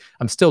 So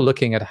I'm still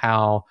looking at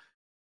how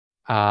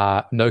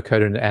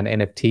no-code and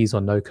NFTs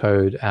or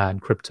no-code and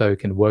crypto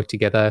can work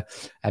together.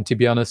 And to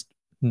be honest,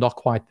 not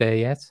quite there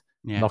yet.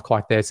 Not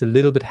quite there. It's a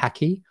little bit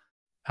hacky,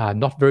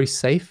 not very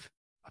safe.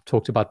 I've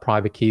talked about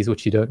private keys,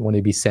 which you don't want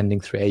to be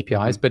sending through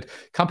APIs. But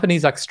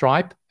companies like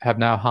Stripe have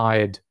now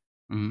hired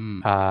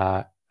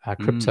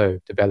crypto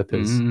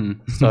developers.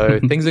 So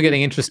things are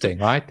getting interesting,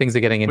 right? Things are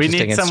getting interesting.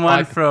 We need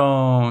someone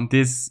from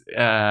this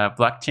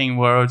blockchain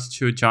world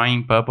to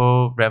join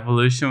Bubble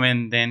Revolution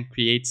and then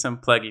create some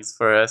plugins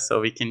for us so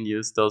we can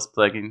use those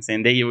plugins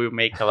and they will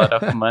make a lot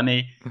of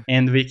money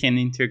and we can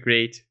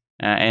integrate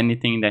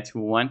anything that we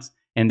want.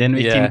 And then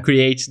we can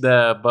create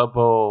the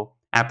Bubble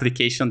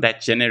application that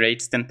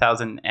generates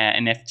 10,000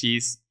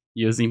 NFTs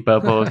using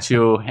Bubble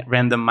to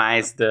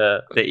randomize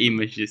the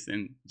images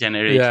and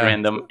generate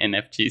random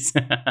NFTs.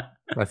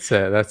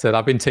 That's it.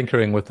 I've been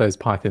tinkering with those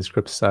Python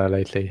scripts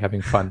lately,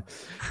 having fun.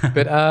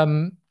 But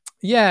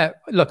yeah,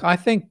 look, I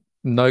think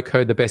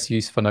no-code, the best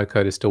use for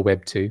no-code is still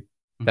Web 2.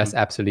 That's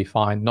absolutely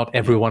fine. Not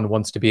everyone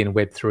wants to be in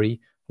Web 3.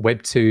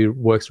 Web 2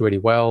 works really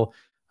well.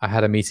 I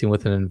had a meeting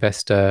with an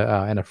investor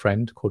and a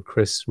friend called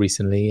Chris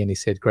recently, and he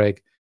said,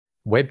 Greg,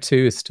 Web 2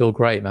 is still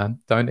great, man.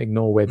 Don't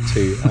ignore Web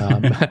 2.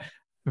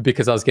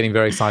 Because I was getting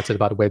very excited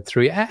about Web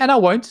 3. And I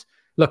won't.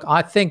 Look,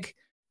 I think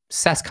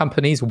SaaS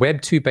companies, Web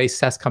 2-based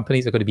SaaS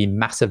companies are going to be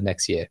massive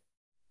next year.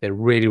 They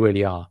really,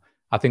 really are.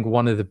 I think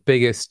one of the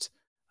biggest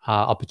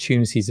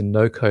opportunities in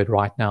no-code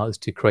right now is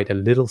to create a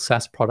little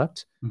SaaS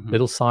product,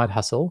 little side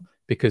hustle,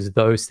 because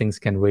those things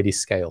can really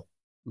scale.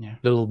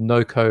 Little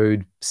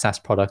no-code SaaS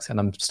products, and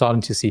I'm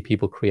starting to see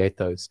people create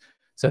those.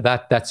 So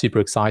that's super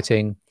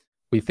exciting.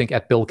 We think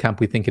at Build Camp,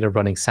 we think of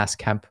running SaaS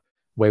Camp,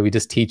 where we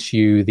just teach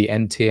you the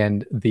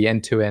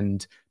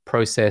end-to-end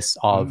process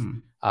of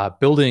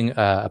building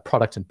a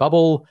product in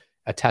Bubble,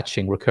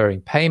 attaching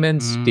recurring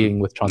payments, dealing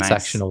with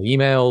transactional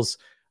emails,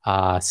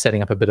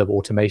 setting up a bit of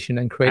automation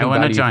and creating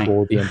value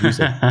for the end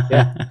user.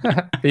 Yeah,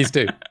 please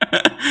do.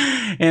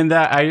 And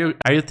are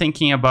you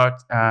thinking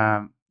about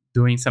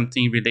doing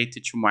something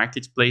related to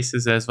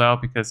marketplaces as well?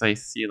 Because I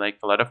see like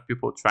a lot of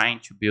people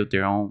trying to build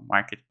their own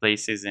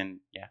marketplaces,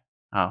 and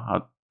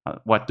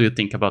what do you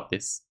think about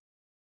this?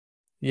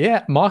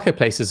 Yeah,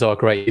 marketplaces are a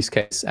great use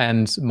case.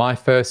 And my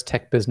first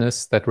tech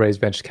business that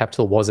raised venture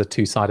capital was a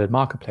two-sided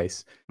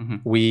marketplace.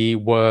 We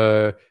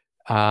were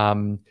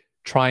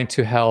trying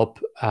to help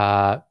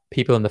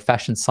people on the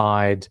fashion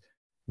side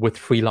with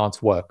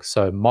freelance work.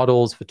 So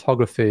models,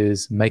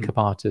 photographers, makeup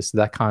artists,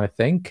 that kind of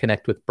thing,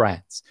 connect with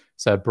brands.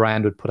 So a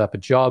brand would put up a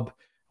job,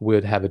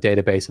 would have a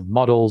database of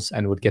models,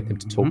 and would get them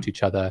to talk to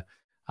each other,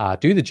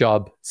 do the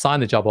job, sign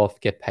the job off,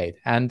 get paid.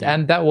 And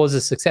that was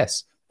a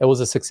success. It was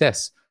a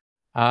success.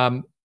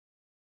 But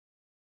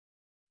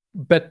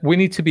we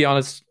need to be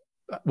honest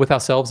with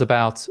ourselves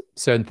about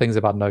certain things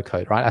about no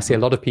code, right? I see a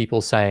lot of people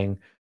saying,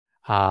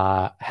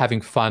 having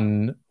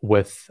fun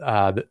with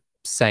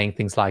saying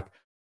things like,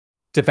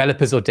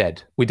 developers are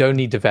dead. We don't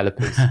need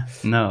developers.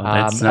 No,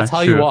 that's not I'll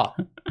tell true. you what,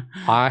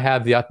 I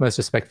have the utmost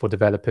respect for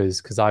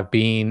developers because I've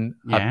been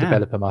a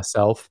developer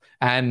myself.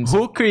 And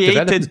who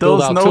created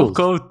those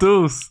no-code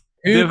tools?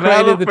 Who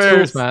created the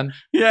tools, man?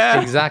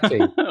 Yeah,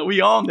 exactly.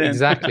 We own them.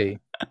 Exactly.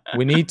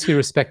 We need to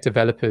respect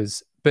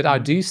developers, but I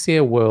do see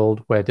a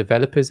world where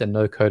developers and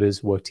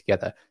no-coders work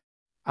together.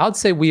 I'd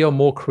say we are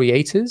more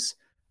creators.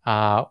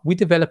 We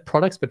develop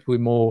products, but we're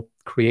more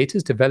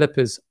creators.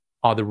 Developers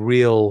are the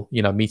real,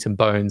 meat and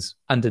bones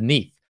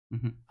underneath.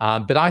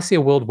 But I see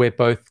a world where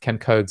both can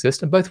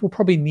coexist, and both will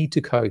probably need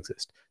to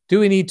coexist.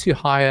 Do we need to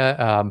hire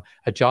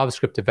a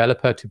JavaScript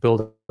developer to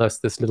build us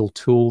this little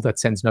tool that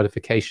sends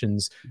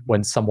notifications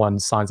when someone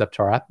signs up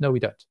to our app? No, we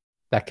don't.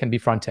 That can be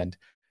front end.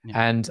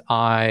 And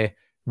I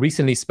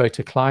recently spoke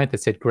to a client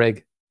that said,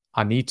 Greg,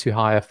 I need to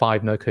hire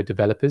 5 no-code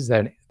developers.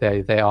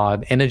 They are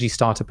an energy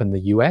startup in the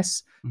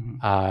US,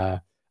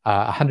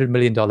 $100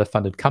 million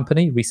funded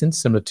company, recent,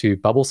 similar to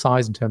Bubble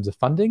size in terms of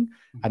funding.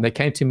 And they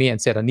came to me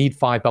and said, I need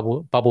 5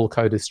 Bubble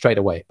coders straight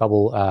away,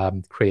 Bubble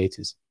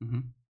creators.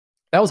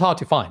 That was hard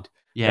to find.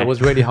 It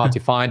was really hard to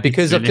find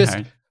because of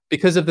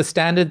because of the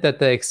standard that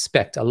they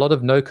expect. A lot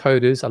of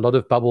no-coders, a lot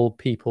of Bubble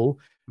people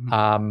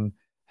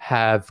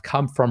have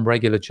come from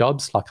regular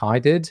jobs like I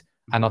did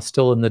and are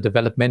still in the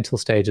developmental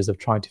stages of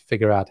trying to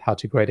figure out how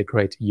to create a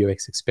great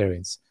UX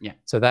experience.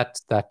 So that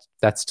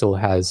still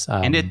has...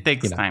 and it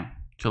takes time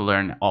to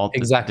learn all the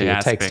Exactly, the it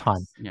aspects. takes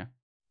time. Yeah.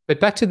 But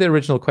back to the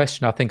original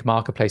question, I think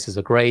marketplaces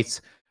are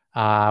great.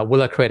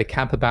 Will I create a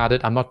camp about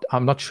it? I'm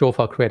not sure if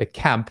I'll create a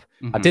camp.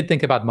 I did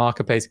think about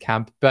marketplace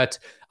camp, but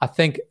I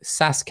think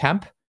SaaS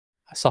camp,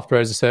 software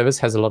as a service,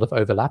 has a lot of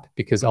overlap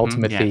because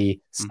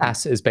ultimately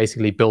SaaS is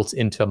basically built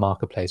into a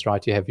marketplace,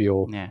 right? You have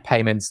your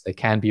payments, they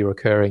can be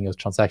recurring, your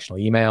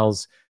transactional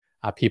emails,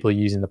 people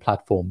using the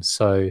platform.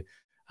 So,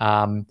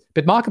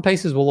 but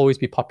marketplaces will always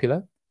be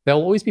popular. They'll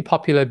always be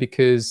popular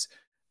because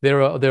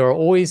there are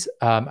always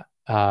a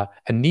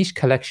niche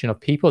collection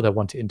of people that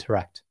want to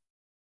interact.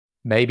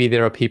 Maybe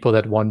there are people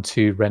that want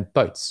to rent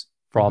boats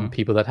from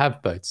people that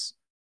have boats.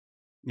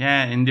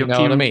 Yeah, and you know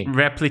can what I mean?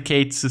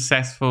 replicate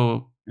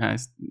successful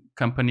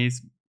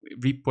companies,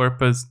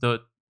 repurpose the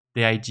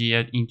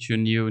idea into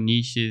new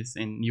niches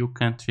and new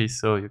countries,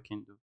 so you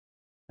can do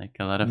like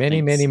a lot of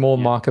things. Many more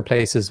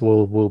marketplaces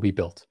will be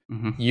built.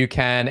 You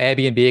can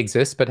Airbnb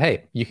exists, but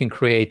hey, you can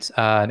create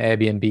an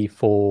Airbnb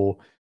for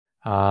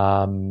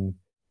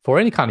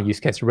any kind of use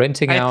case,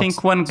 renting out. I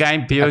think one guy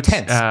built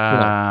tents,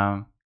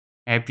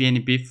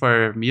 Airbnb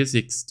for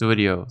music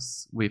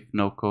studios with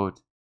no code.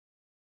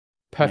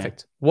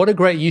 Perfect. What a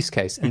great use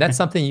case. And that's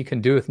something you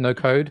can do with no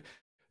code.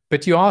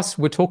 But you asked,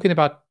 we're talking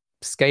about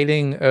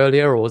scaling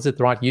earlier, or is it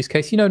the right use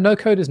case? No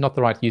code is not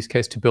the right use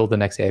case to build the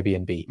next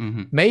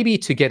Airbnb. Maybe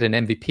to get an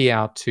MVP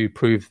out to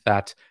prove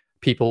that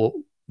people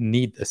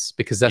need this,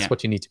 because that's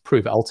what you need to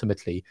prove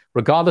ultimately.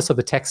 Regardless of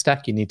the tech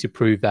stack, you need to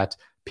prove that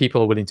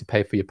people are willing to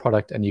pay for your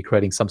product and you're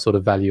creating some sort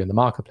of value in the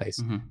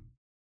marketplace.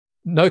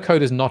 No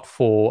code is not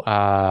for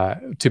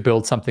to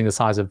build something the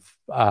size of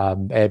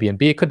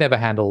Airbnb. It could never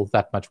handle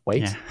that much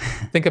weight.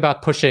 Think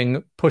about pushing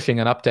an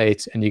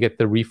update and you get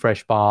the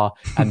refresh bar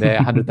and there are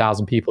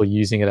 100,000 people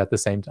using it at the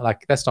same time.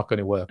 Like, that's not going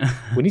to work.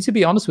 We need to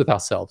be honest with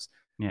ourselves.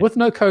 With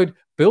no code,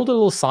 build a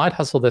little side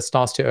hustle that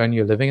starts to earn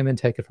you a living and then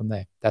take it from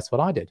there. That's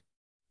what I did.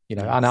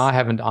 And I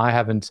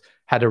haven't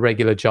had a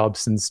regular job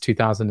since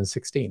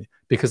 2016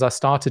 because I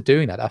started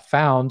doing that. I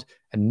found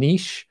a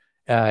niche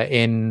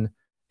in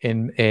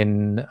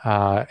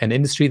an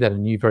industry that I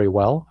knew very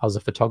well. I was a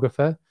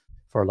photographer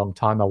for a long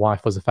time. My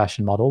wife was a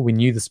fashion model. We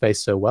knew the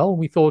space so well.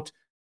 We thought,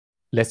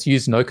 let's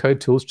use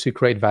no-code tools to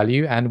create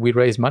value, and we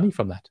raised money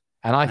from that.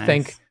 And I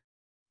think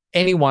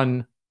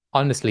anyone,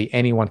 honestly,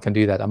 anyone can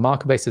do that. A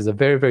marketplace is a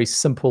very, very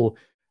simple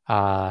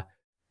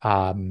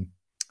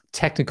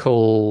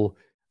technical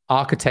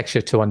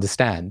architecture to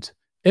understand.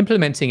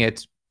 Implementing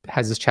it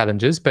has its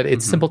challenges, but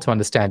it's simple to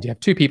understand. You have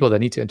 2 people that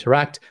need to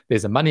interact.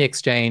 There's a money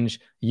exchange.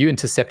 You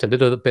intercept a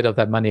little bit of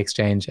that money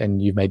exchange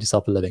and you've made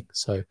yourself a living.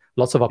 So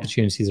lots of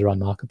opportunities around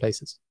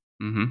marketplaces.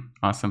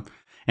 Awesome.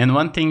 And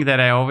one thing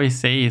that I always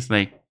say is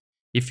like,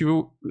 if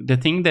the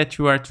thing that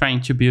you are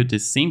trying to build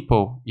is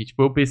simple, it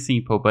will be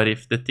simple. But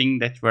if the thing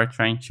that you are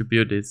trying to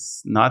build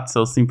is not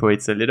so simple,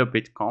 it's a little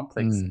bit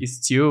complex, it's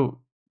still,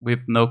 with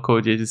no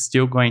code, it is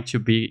still going to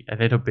be a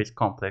little bit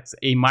complex.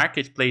 A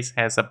marketplace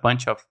has a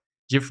bunch of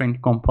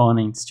different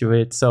components to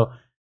it, so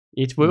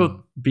it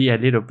will be a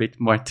little bit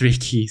more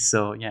tricky.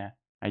 So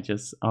I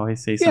just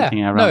always say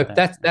something around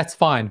that. That's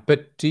fine.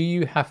 But do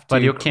you have to?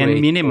 But you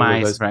can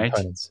minimize, right?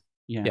 Components?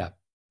 Yeah.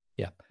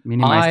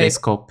 Minimize the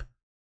scope.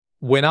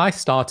 When I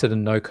started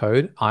in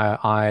no-code,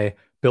 I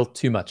built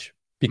too much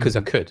because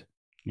I could,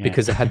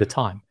 because I had the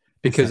time,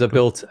 because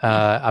exactly.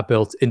 I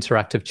built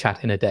interactive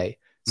chat in a day.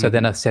 So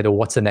then I said, oh,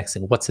 what's the next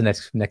thing? What's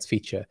the next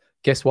feature?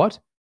 Guess what?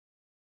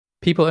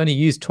 People only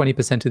used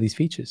 20% of these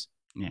features.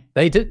 Yeah.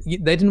 They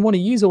didn't want to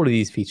use all of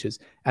these features.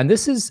 And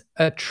this is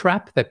a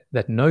trap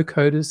that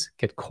no-coders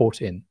get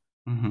caught in.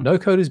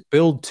 No-coders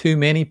build too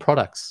many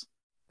products.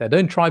 They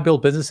don't try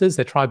build businesses,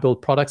 they try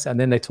build products, and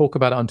then they talk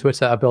about it on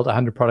Twitter. I built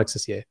 100 products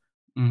this year.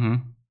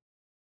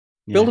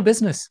 Build a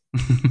business.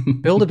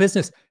 Build a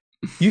business.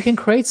 You can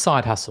create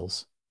side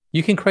hustles.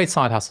 You can create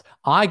side hustles.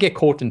 I get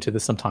caught into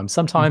this sometimes.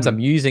 Sometimes I'm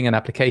using an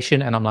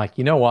application and I'm like,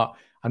 you know what?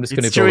 I'm just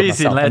going to build it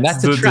myself. And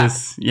that's a trap.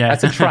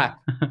 That's a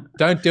trap.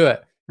 Don't do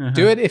it.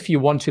 Do it if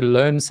you want to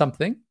learn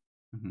something.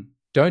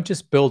 Don't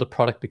just build a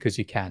product because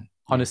you can.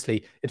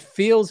 Honestly, it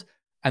feels,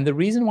 and the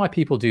reason why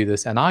people do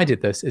this, and I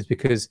did this, is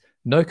because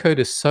no-code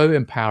is so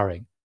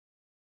empowering.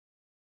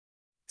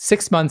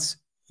 6 months,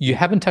 you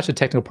haven't touched a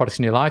technical product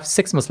in your life.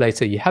 6 months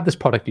later, you have this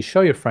product, you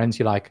show your friends,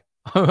 you're like,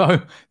 oh,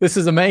 this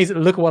is amazing.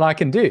 Look at what I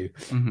can do.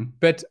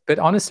 But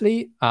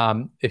honestly,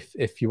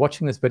 if you're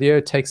watching this video,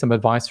 take some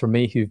advice from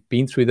me who've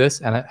been through this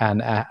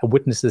and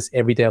witness this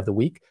every day of the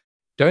week.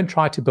 Don't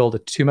try to build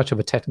too much of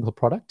a technical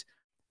product.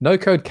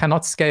 No-code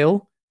cannot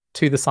scale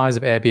to the size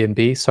of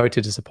Airbnb. Sorry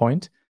to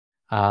disappoint.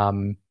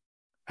 And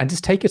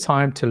just take your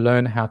time to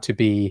learn how to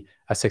be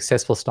a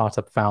successful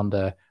startup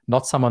founder,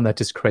 not someone that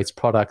just creates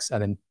products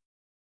and then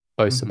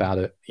boasts about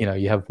it. You know,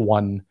 you have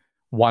one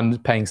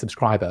paying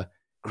subscriber.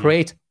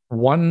 Create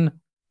one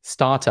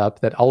startup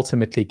that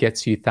ultimately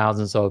gets you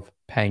thousands of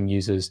paying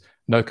users.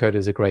 No-code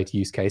is a great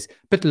use case.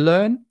 But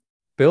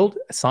build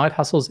side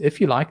hustles if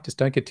you like. Just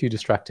don't get too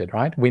distracted,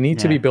 right? We need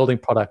to be building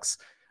products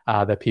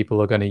that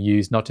people are going to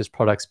use, not just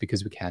products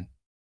because we can.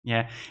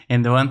 Yeah,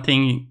 and the one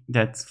thing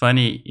that's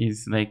funny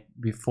is like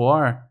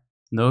before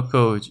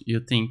no-code, you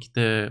think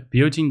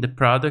building the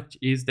product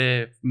is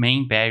the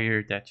main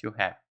barrier that you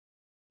have.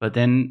 But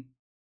then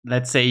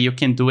let's say you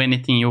can do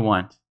anything you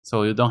want.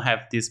 So you don't have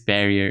this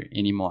barrier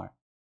anymore.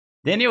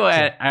 Then you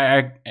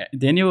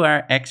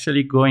are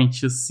actually going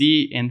to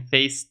see and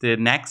face the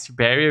next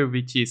barrier,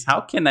 which is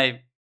how can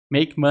I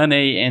make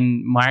money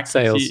and market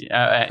sales,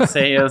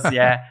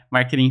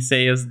 marketing,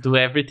 sales, do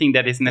everything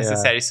that is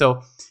necessary.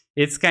 So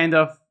it's kind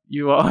of,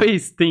 you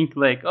always think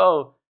like,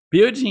 oh,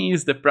 building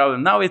is the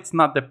problem. Now it's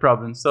not the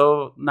problem.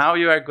 So now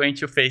you are going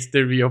to face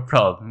the real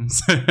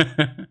problems.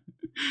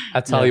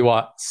 I tell you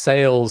what,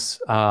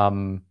 sales,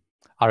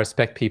 I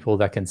respect people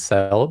that can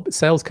sell.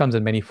 Sales comes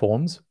in many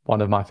forms. One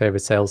of my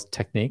favorite sales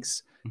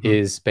techniques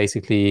is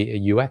basically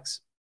a UX.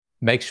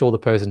 Make sure the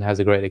person has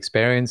a great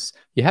experience.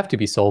 You have to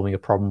be solving a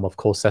problem. Of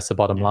course, that's the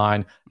bottom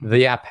line.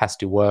 The app has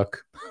to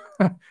work.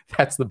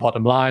 That's the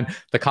bottom line.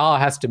 The car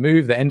has to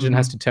move. The engine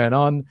has to turn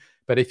on.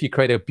 But if you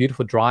create a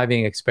beautiful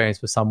driving experience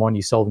for someone,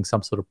 you're solving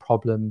some sort of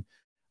problem.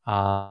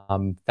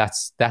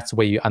 That's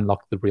where you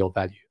unlock the real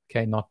value.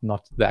 Okay, not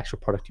the actual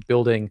product you're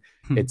building.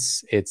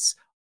 It's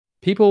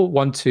people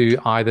want to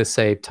either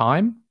save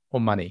time or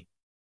money.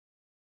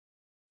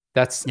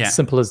 That's as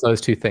simple as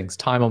those two things: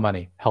 time or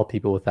money. Help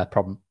people with that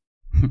problem.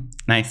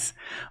 Nice.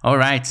 All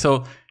right.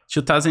 So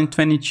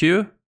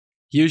 2022,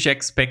 huge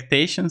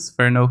expectations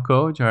for no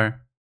code,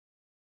 or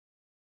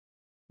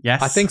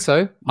yes? I think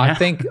so. Yeah.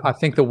 I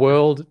think the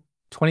world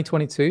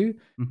 2022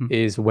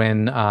 is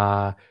when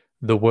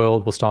the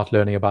world will start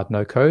learning about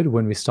no code.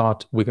 When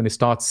we're going to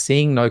start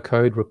seeing no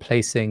code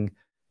replacing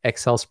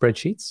Excel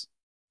spreadsheets.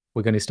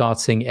 We're going to start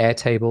seeing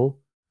Airtable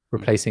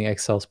replacing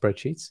Excel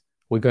spreadsheets.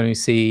 We're going to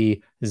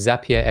see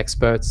Zapier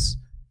experts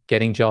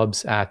getting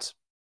jobs at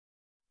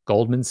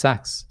Goldman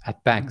Sachs,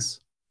 at banks.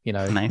 You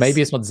know,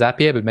 maybe it's not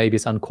Zapier, but maybe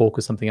it's Uncork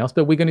or something else.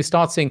 But we're going to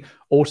start seeing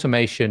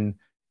automation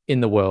in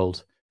the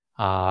world.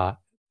 I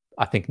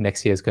think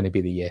next year is going to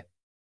be the year.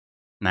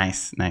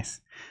 Nice.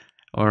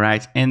 All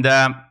right. And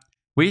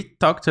we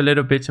talked a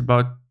little bit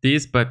about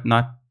this, but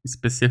not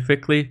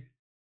specifically.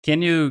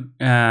 Can you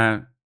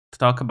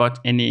talk about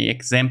any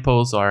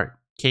examples or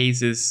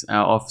cases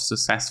of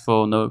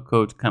successful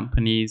no-code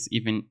companies,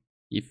 even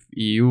if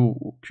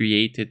you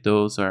created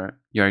those or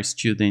your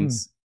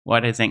students?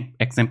 What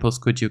examples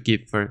could you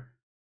give for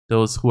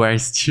those who are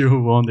still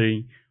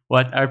wondering,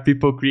 what are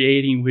people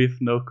creating with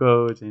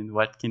no-code and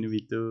what can we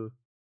do?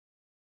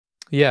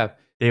 Yeah.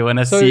 They want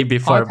to see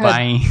before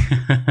buying.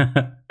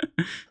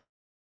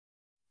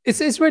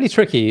 It's really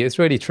tricky. It's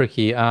really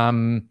tricky.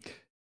 So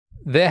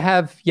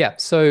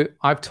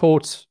I've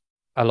taught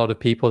a lot of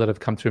people that have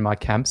come through my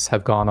camps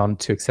have gone on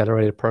to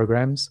accelerated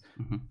programs.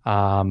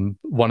 One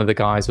of the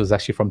guys was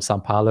actually from Sao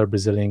Paulo, a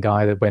Brazilian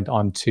guy that went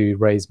on to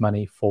raise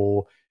money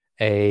for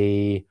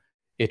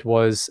it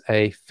was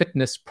a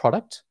fitness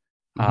product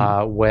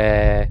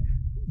where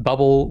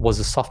Bubble was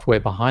the software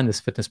behind this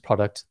fitness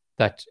product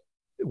that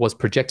was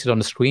projected on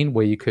the screen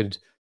where you could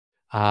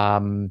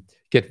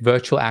get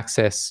virtual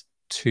access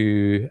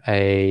to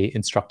a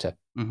instructor.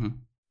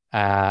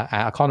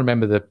 I can't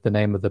remember the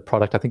name of the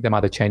product. I think they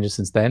might have changed it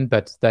since then,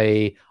 but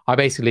they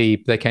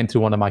came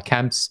through one of my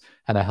camps,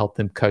 and I helped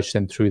them, coach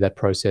them through that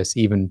process,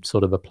 even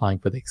sort of applying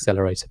for the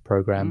accelerator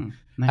program.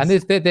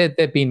 Nice. And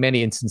there've been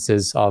many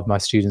instances of my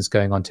students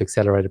going on to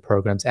accelerator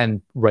programs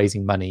and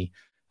raising money.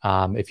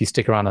 If you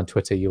stick around on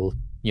Twitter, you'll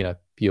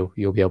be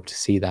able to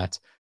see that.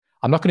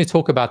 I'm not going to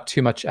talk about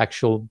too much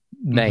actual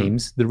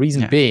names. The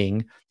reason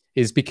being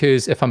is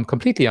because, if I'm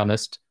completely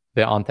honest,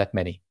 there aren't that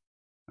many.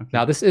 Okay.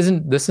 Now, this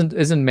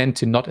isn't meant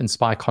to not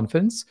inspire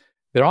confidence.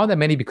 There aren't that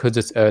many because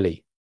it's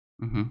early.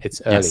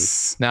 It's early.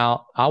 Yes.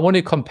 Now, I want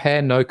to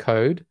compare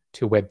no-code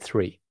to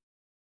Web3.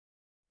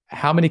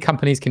 How many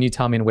companies can you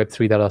tell me in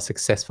Web3 that are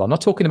successful? I'm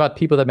not talking about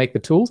people that make the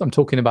tools. I'm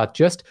talking about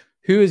just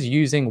who is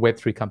using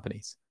Web3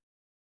 companies.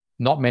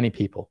 Not many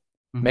people.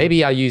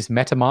 Maybe I use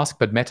MetaMask,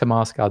 but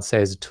MetaMask I'd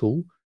say is a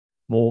tool.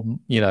 More,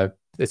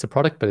 it's a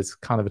product, but it's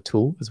kind of a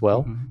tool as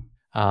well.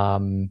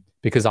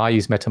 Because I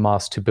use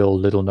MetaMask to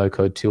build little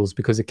no-code tools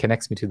because it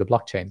connects me to the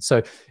blockchain.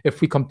 So if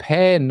we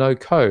compare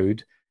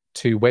no-code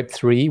to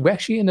Web3, we're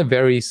actually in a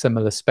very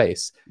similar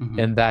space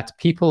in that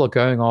people are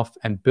going off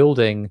and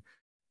building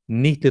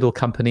neat little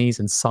companies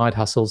and side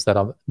hustles that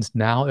are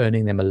now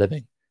earning them a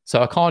living.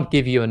 So I can't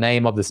give you a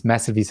name of this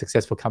massively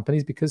successful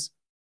companies because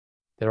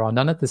there are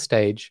none at this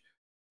stage.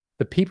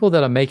 The people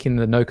that are making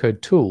the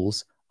no-code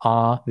tools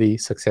are the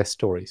success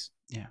stories.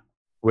 Yeah,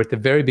 we're at the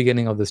very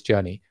beginning of this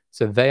journey.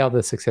 So they are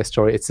the success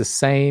story. It's the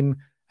same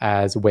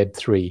as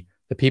Web3.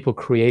 The people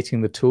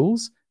creating the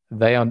tools,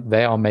 they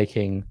are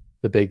making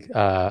the big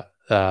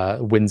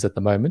wins at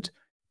the moment.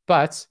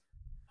 But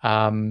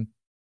the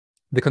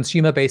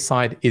consumer-based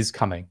side is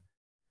coming.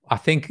 I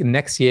think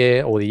next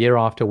year or the year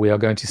after, we are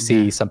going to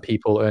see some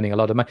people earning a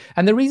lot of money.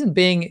 And the reason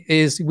being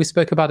is, we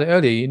spoke about it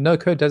earlier,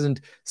 no-code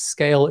doesn't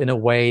scale in a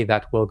way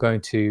that we're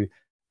going to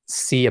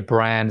see a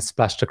brand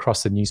splashed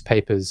across the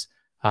newspapers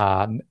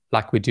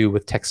like we do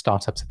with tech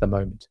startups at the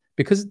moment,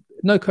 because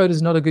no-code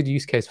is not a good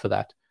use case for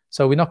that.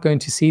 So we're not going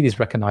to see these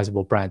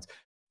recognizable brands.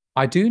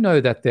 I do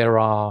know that there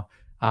are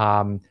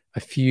a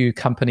few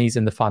companies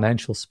in the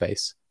financial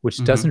space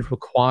which doesn't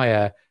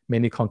require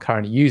many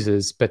concurrent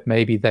users, but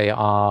maybe they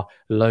are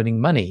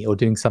loaning money or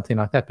doing something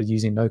like that, but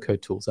using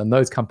no-code tools. And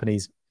those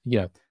companies,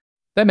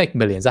 they make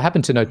millions. I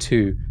happen to know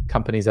 2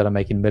 companies that are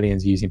making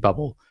millions using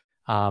Bubble.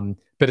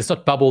 But it's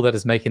not Bubble that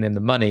is making them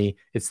the money.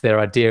 It's their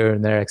idea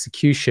and their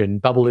execution.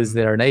 Bubble is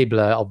their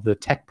enabler of the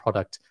tech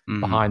product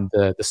behind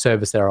the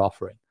service they're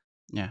offering.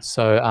 Yeah.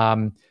 So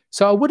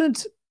I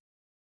wouldn't,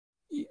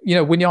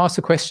 when you ask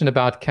the question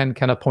about can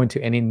I point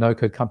to any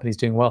no-code companies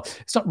doing well,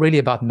 it's not really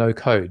about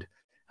no-code.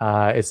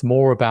 It's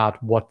more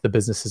about what the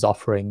business is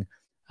offering.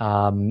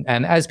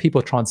 And as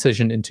people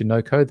transition into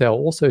no-code, they're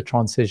also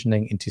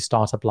transitioning into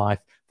startup life,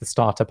 the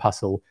startup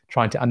hustle,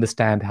 trying to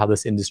understand how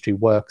this industry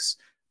works.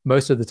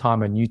 Most of the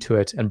time are new to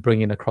it and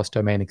bringing across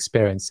domain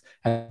experience.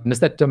 And it's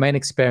that domain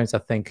experience, I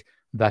think,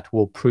 that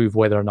will prove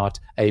whether or not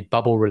a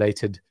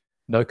Bubble-related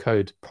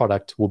no-code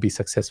product will be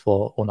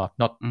successful or not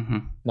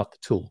the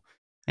tool.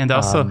 And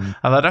also,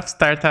 a lot of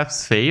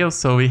startups fail,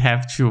 so we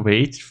have to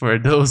wait for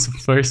those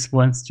first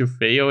ones to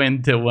fail,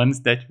 and the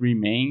ones that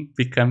remain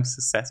become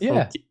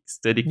successful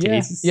study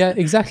cases. Yeah,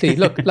 exactly.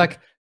 Look, like,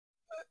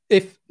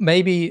 if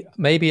maybe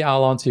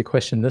I'll answer your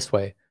question this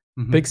way.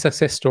 Big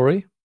success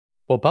story,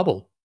 well,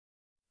 Bubble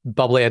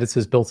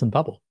editors built in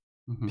Bubble.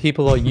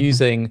 People are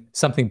using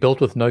something built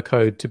with no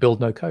code to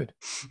build no code.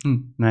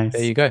 Nice.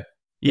 There you go.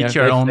 Eat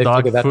your own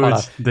dog food.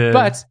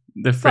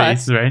 The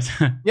phrase, right?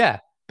 Yeah,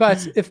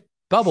 but if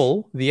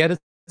Bubble, the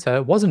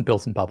editor, wasn't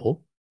built in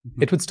Bubble,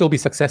 it would still be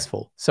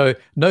successful. So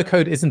no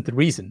code isn't the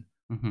reason.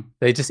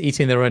 They're just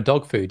eating their own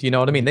dog food. You know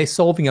what I mean? They're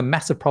solving a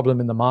massive problem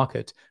in the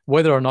market.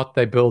 Whether or not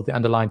they build the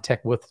underlying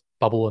tech with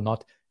Bubble or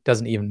not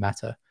doesn't even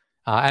matter.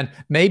 And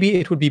maybe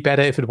it would be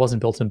better if it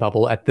wasn't built in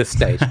Bubble at this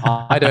stage.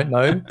 I don't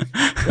know,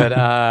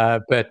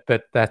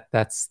 but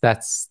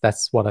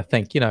that's what I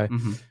think.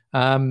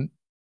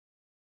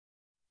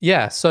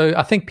 Yeah. So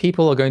I think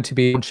people are going to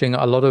be launching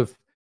a lot of.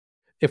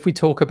 If we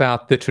talk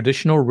about the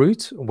traditional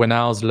route, when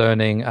I was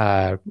learning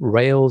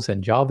Rails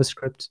and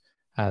JavaScript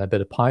and a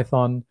bit of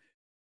Python,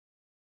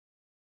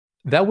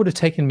 that would have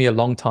taken me a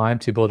long time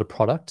to build a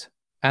product,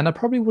 and I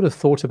probably would have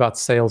thought about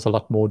sales a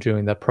lot more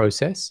during that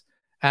process.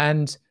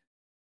 And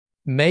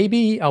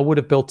maybe I would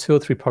have built 2 or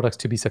 3 products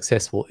to be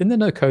successful. In the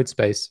no-code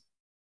space,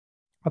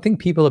 I think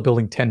people are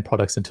building 10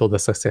 products until they're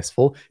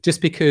successful, just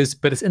because,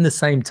 but it's in the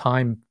same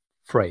time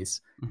phrase.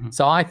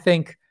 So I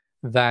think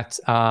that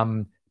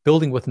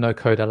building with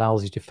no-code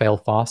allows you to fail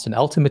fast and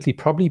ultimately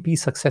probably be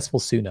successful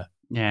sooner.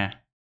 Yeah,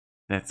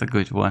 that's a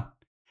good one.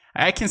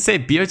 I can say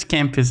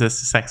BuildCamp is a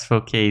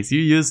successful case. You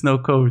use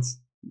no-code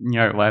in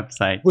your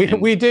website.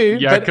 We do.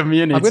 Your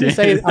community.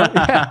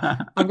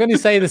 I'm going to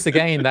say this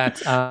again,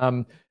 that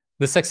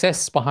the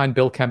success behind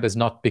BuildCamp is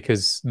not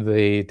because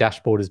the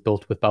dashboard is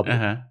built with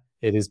Bubble.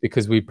 It is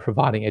because we're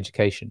providing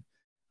education.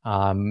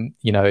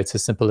 It's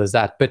as simple as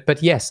that.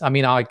 But yes, I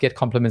mean, I get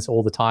compliments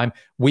all the time.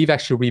 We've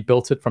actually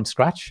rebuilt it from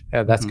scratch.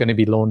 That's going to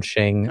be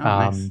launching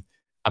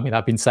I mean,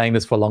 I've been saying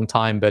this for a long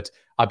time, but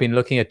I've been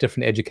looking at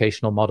different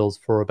educational models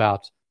for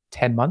about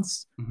 10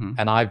 months.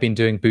 And I've been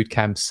doing boot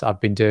camps. I've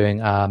been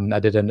doing, I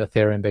did an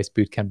Ethereum-based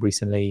boot camp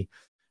recently.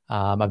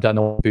 I've done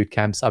all boot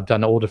camps. I've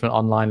done all different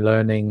online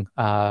learning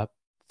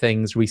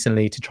things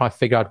recently to try to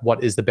figure out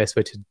what is the best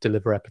way to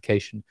deliver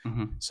application.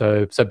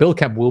 So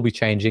Buildcamp will be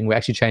changing. We're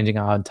actually changing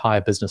our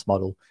entire business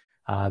model.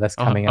 That's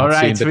coming out soon.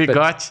 All right, we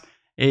got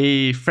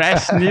a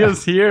fresh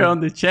news here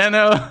on the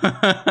channel.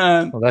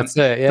 Well, that's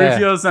it, yeah.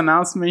 Previous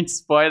announcement,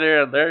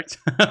 spoiler alert.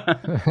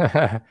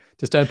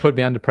 Just don't put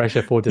me under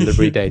pressure for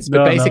delivery dates.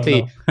 But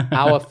basically,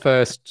 our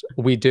first,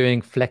 we're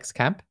doing Flex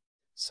Camp.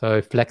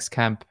 So Flex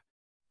Camp,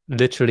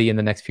 literally in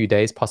the next few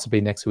days, possibly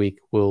next week,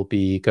 will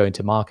be going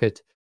to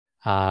market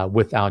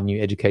with our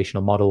new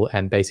educational model.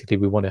 And basically,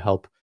 we want to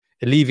help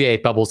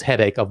alleviate Bubble's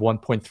headache of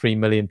 1.3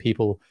 million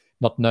people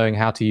not knowing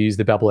how to use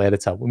the Bubble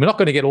editor. We're not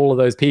going to get all of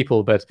those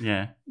people, but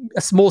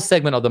a small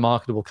segment of the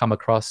market will come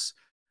across,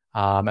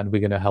 and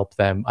we're going to help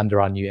them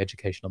under our new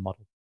educational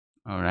model.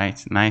 All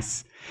right,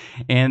 nice.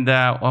 And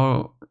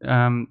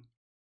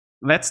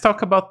let's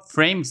talk about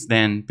frames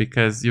then,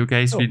 because you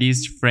guys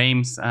released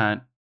frames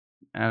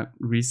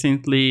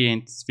recently,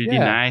 and it's really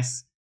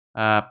nice.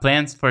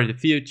 Plans for the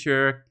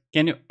future.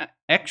 Can you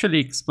actually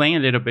explain a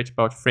little bit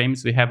about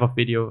frames? We have a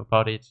video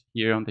about it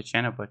here on the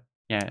channel, but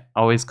yeah,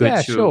 always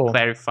good to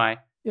clarify.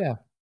 Yeah.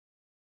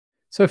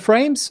 So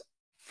frames,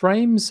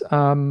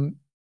 that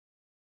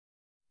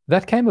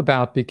came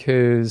about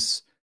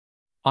because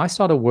I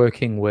started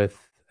working with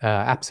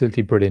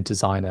absolutely brilliant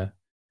designer.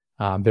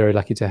 I'm very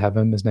lucky to have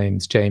him. His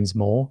name's James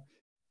Moore.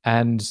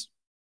 And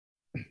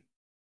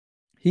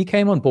he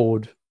came on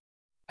board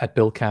at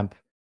Buildcamp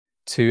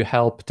to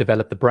help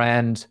develop the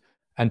brand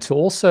and to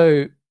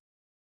also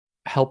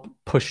help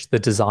push the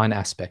design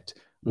aspect,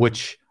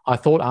 which I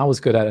thought I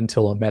was good at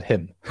until I met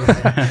him.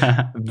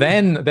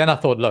 Then I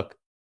thought, look,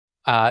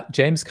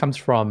 James comes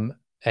from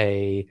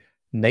a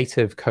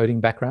native coding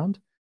background.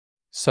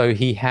 So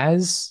he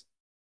has,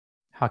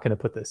 how can I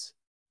put this?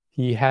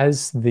 He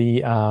has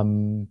the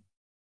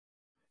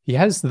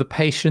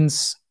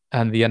patience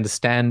and the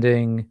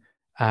understanding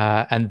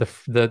and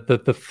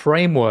the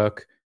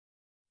framework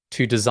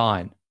to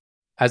design,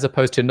 as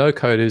opposed to no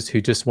coders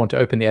who just want to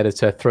open the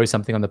editor, throw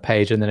something on the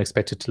page, and then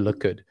expect it to look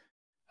good.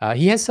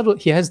 He has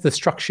the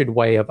structured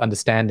way of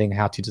understanding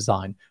how to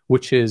design,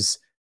 which is,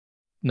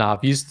 now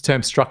I've used the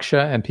term structure,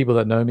 and people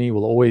that know me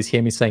will always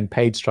hear me saying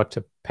page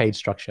structure.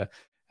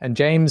 And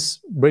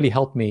James really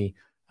helped me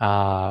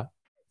to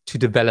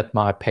develop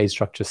my page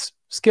structure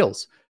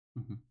skills.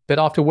 But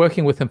after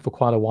working with him for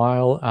quite a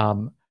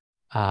while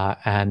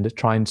and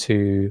trying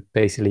to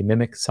basically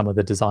mimic some of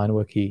the design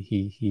work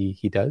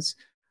he does,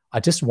 I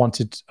just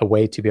wanted a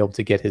way to be able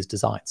to get his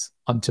designs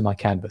onto my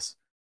canvas,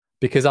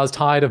 because I was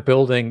tired of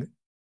building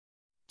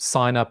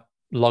sign up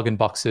login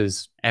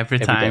boxes every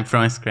time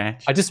from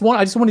scratch. I just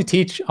want to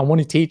teach. I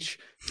want to teach,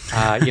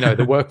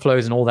 the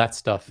workflows and all that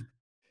stuff.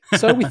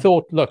 So we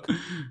thought, look,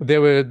 there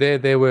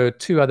were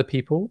two other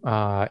people.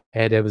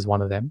 Ed was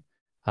one of them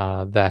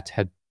that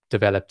had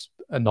developed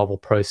a novel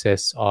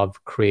process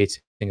of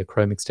creating a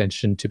Chrome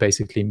extension to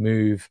basically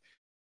move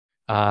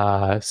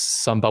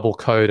some Bubble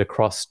code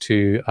across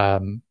to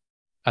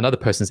another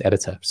person's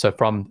editor. So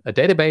from a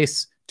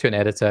database to an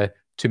editor,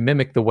 to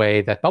mimic the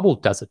way that Bubble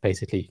does it,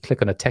 basically. You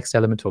click on a text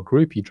element or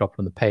group, you drop it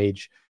on the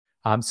page.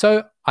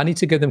 So I need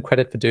to give them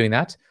credit for doing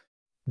that.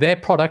 Their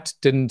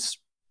product didn't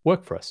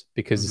work for us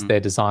because it's their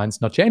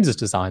designs, not James's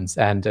designs.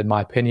 And in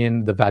my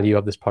opinion, the value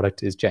of this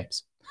product is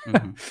James,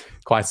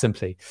 quite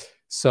simply.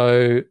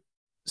 So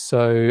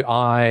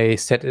I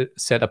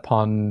set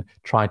upon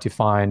trying to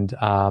find,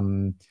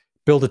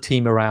 build a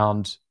team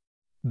around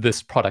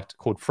this product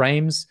called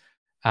Frames,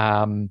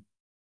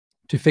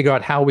 to figure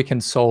out how we can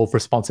solve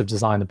responsive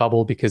design in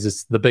Bubble, because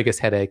it's the biggest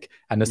headache,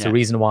 and it's the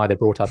reason why they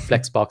brought out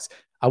Flexbox.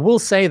 I will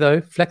say, though,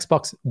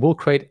 Flexbox will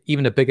create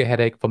even a bigger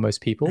headache for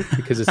most people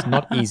because it's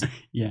not easy.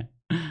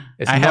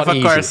 I have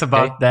a course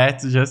about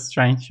that, just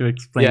trying to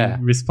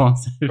explain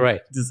responsive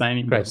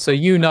designing. Great. So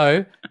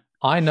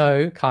I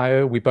know,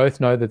 Caio, we both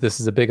know that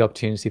this is a big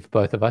opportunity for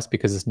both of us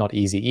because it's not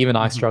easy. Even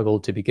I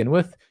struggled to begin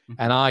with,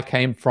 and I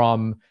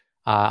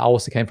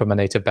also came from a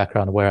native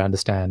background where I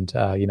understand,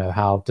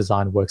 how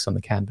design works on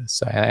the canvas.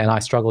 So, and I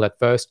struggled at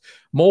first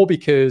more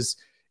because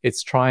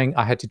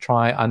I had to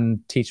try and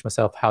teach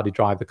myself how to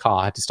drive the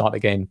car. I had to start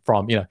again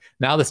from,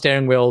 now the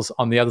steering wheel's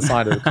on the other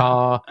side of the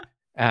car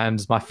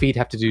and my feet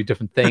have to do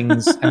different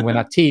things. And when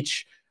I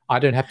teach, I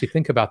don't have to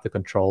think about the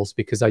controls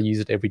because I use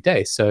it every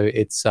day. So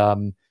it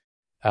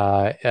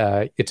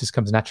just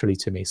comes naturally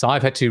to me. So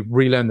I've had to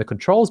relearn the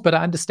controls, but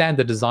I understand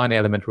the design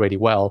element really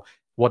well.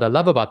 What I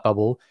love about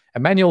Bubble,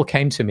 Emmanuel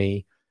came to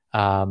me.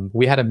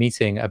 We had a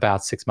meeting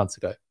about 6 months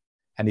ago,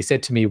 and he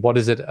said to me, "What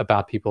is it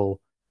about people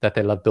that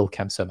they love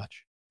Buildcamp so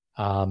much?"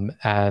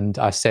 And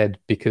I said,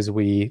 "Because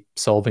we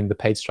solving the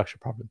page structure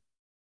problem.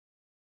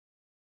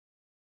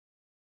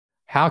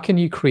 How can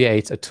you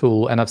create a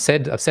tool?" And I've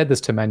said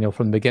this to Emmanuel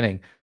from the beginning.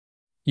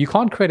 You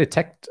can't create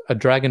a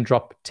drag and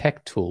drop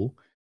tech tool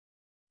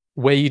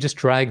where you just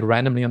drag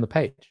randomly on the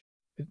page.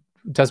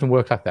 doesn't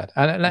work like that.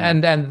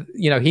 And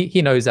you know,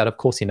 he knows that. Of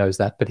course he knows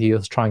that, but he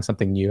was trying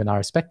something new, and I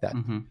respect that.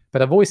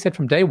 But I've always said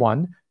from day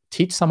one,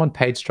 teach someone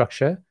page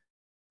structure.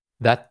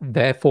 That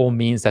therefore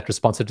means that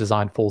responsive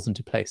design falls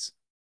into place.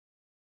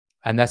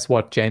 And that's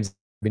what James has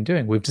been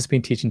doing. We've just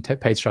been teaching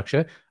page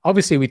structure.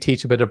 Obviously, we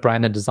teach a bit of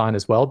brand and design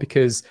as well,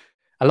 because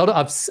a lot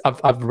of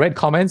I've read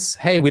comments,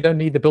 hey, we don't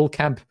need the Build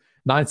Camp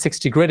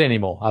 960 grid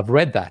anymore. I've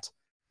read that.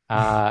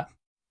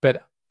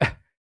 But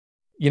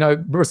you know,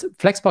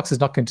 Flexbox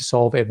is not going to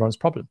solve everyone's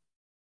problem.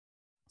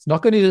 It's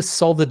not going to just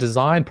solve the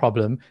design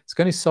problem. It's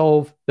going to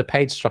solve the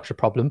page structure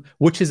problem,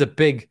 which is a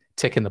big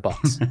tick in the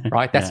box,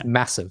 right? That's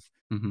massive.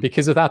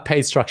 Because without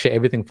page structure,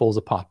 everything falls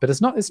apart. But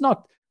it's not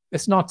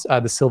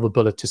the silver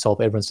bullet to solve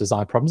everyone's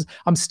design problems.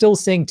 I'm still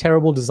seeing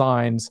terrible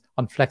designs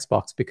on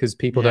Flexbox because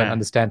people don't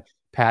understand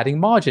padding,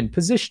 margin,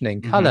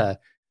 positioning, color,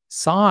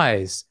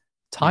 size,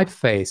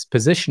 typeface,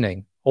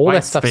 positioning. All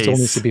that stuff still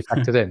needs to be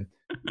factored in.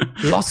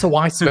 Lots of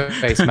white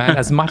space, man,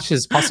 as much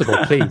as possible,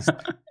 please.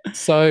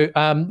 So,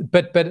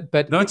 but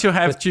don't you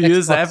have to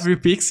use every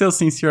pixel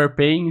since you are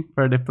paying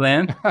for the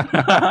plan?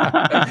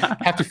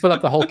 Have to fill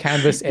up the whole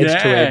canvas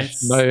edge to edge.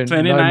 No,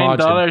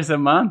 $29 a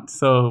month.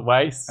 So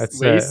why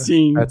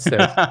wasting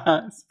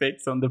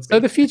space on the page? So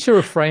the future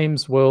of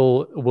frames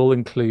will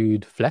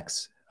include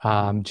Flex.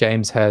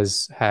 James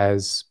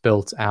has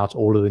built out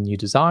all of the new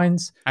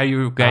designs. Are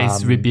you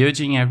guys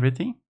rebuilding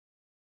everything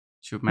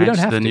to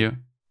match the new?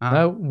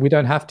 No, we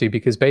don't have to,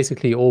 because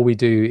basically all we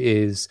do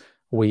is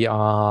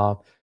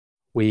without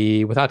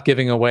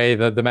giving away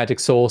the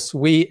magic sauce,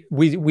 we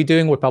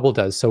doing what Bubble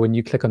does. So when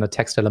you click on a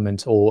text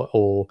element,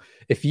 or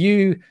if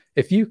you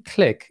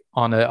click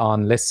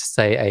on let's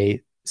say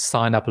a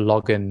sign up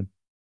login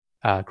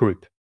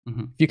group,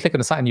 if you click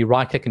on a sign and you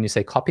right click and you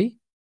say copy,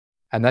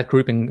 and that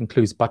group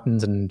includes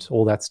buttons and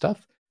all that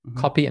stuff,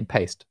 copy and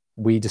paste.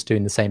 We just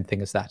doing the same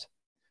thing as that.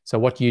 So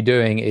what you're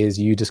doing is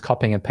you just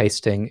copying and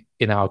pasting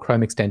in our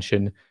Chrome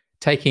extension,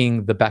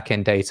 taking the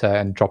backend data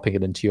and dropping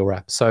it into your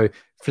app. So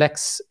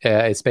Flex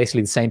is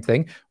basically the same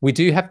thing. We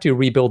do have to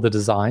rebuild the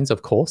designs,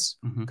 of course,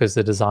 because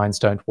the designs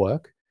don't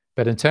work.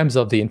 But in terms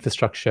of the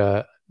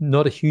infrastructure,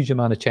 not a huge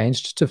amount of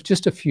change,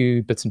 just a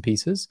few bits and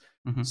pieces.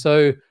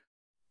 So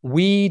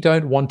we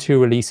don't want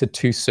to release it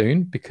too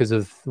soon because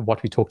of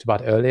what we talked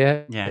about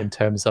earlier in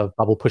terms of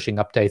Bubble pushing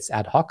updates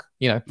ad hoc.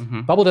 You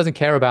know, Bubble doesn't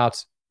care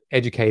about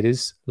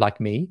educators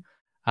like me.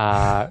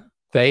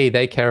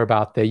 They care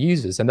about their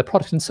users and the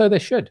product, and so they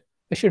should.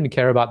 They shouldn't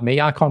care about me.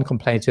 I can't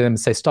complain to them and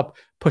say stop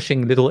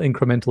pushing little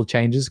incremental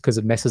changes because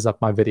it messes up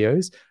my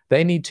videos.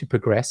 They need to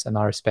progress, and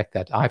I respect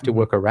that. I have to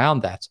work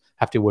around that,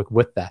 have to work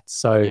with that.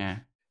 So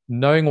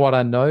knowing what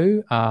I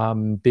know,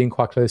 being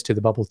quite close to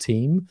the Bubble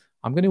team,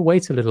 I'm going to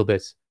wait a little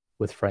bit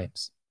with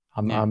frames.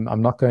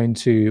 I'm not going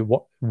to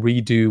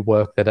redo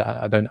work that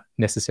I don't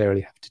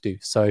necessarily have to do.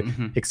 So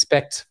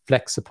expect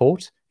Flex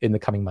support in the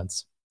coming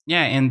months.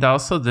 Yeah, and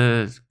also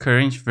the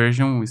current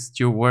version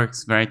still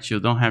works, right? You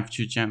don't have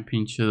to jump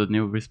into the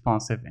new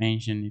responsive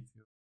engine if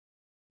you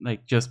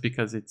like, just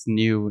because it's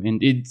new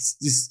and it's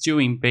still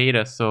in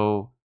beta.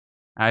 So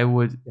I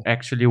would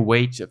actually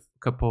wait a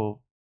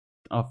couple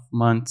of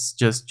months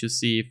just to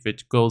see if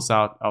it goes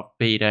out of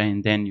beta,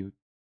 and then you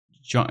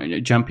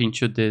jump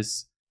into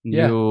this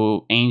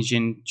new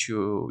engine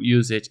to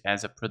use it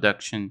as a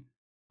production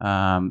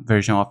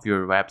version of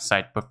your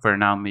website. But for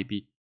now,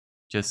 maybe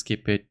just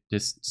keep it the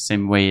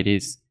same way it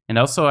is. And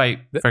also,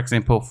 for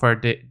example,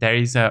 there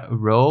is a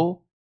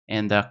row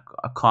and a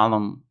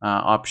column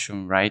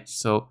option, right?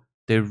 So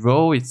the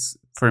row is,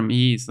 for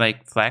me, is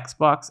like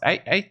Flexbox.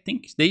 I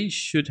think they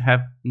should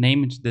have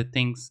named the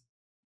things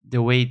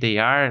the way they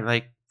are,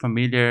 like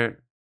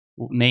familiar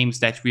names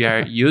that we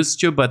are used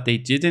to, but they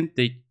didn't.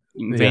 They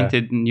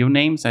invented new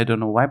names. I don't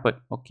know why, but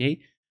okay.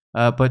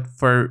 But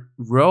for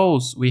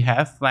rows, we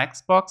have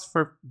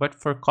Flexbox, but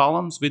for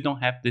columns, we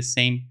don't have the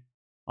same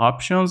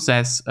options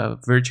as a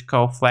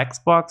vertical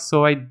Flexbox.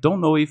 So I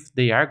don't know if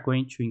they are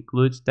going to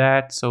include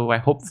that. So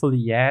hopefully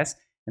yes.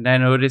 And I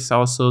noticed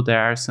also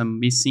there are some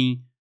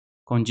missing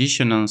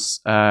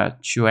conditionals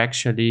to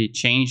actually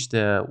change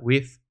the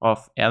width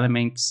of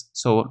elements.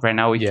 So right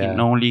now we can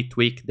only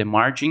tweak the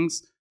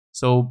margins.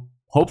 So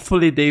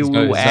hopefully they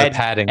will add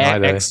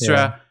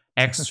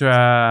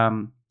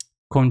extra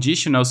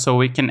conditional so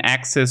we can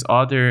access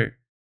other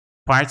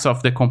parts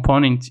of the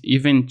component,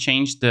 even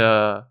change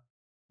the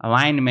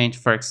alignment,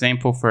 for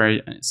example, for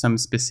some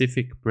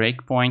specific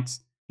breakpoints.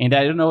 And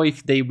I don't know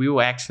if they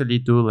will actually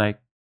do like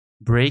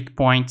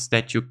breakpoints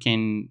that you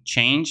can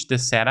change the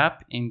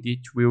setup and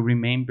it will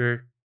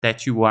remember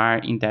that you are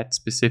in that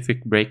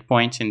specific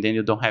breakpoint, and then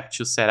you don't have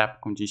to set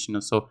up conditional.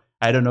 So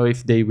I don't know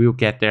if they will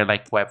get there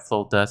like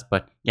Webflow does,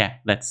 but yeah,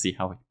 let's see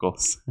how it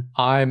goes.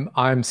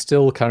 I'm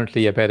still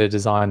currently a better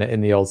designer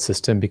in the old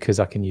system because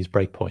I can use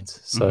breakpoints.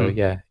 So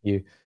yeah,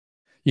 you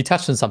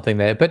touched on something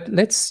there, but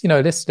let's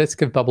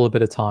give Bubble a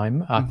bit of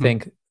time. I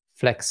think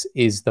Flex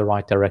is the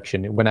right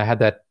direction. When I had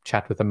that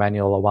chat with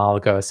Emmanuel a while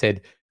ago, I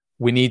said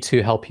we need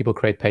to help people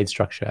create page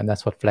structure, and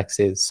that's what Flex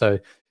is. So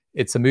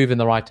it's a move in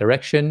the right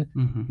direction,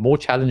 more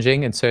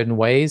challenging in certain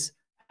ways,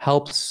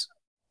 helps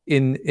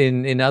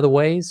in other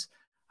ways.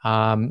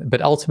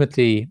 But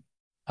ultimately,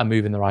 a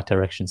move in the right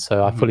direction.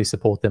 So I fully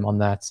support them on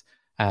that.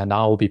 And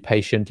I'll be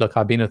patient. Look,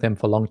 I've been with them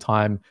for a long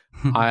time.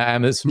 I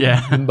am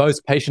the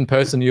most patient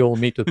person you'll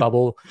meet with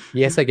Bubble.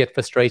 Yes, I get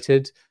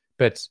frustrated,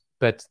 but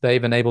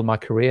they've enabled my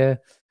career.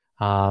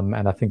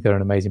 And I think they're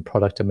an amazing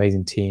product,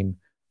 amazing team.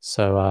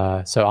 So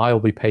I'll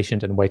be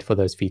patient and wait for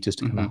those features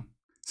to come out.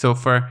 So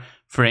for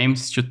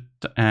frames to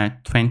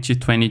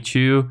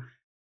 2022,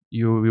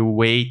 you will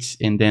wait,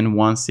 and then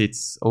once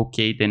it's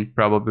okay, then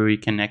probably we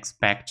can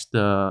expect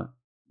the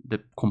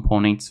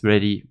components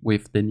ready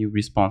with the new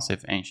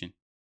responsive engine.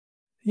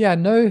 Yeah,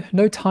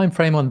 no time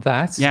frame on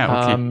that.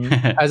 Yeah,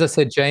 okay. As I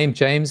said,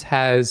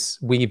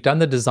 we've done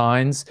the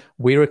designs.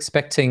 We're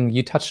expecting,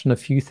 you touched on a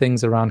few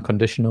things around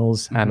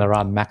conditionals and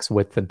around max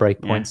width and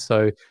breakpoints.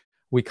 So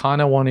we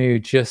kind of want to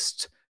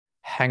just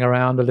hang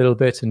around a little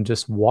bit and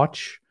just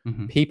watch.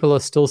 People are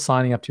still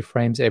signing up to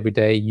frames every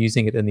day,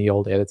 using it in the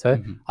old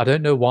editor. I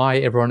don't know why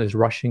everyone is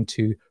rushing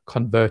to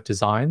convert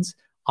designs.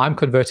 I'm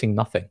converting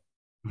nothing.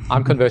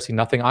 I'm converting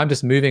nothing. I'm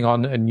just moving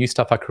on, and new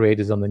stuff I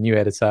created on the new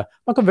editor. I'm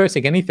not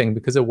converting anything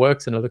because it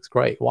works and it looks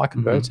great. Why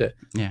convert it?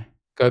 Yeah.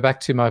 Go back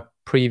to my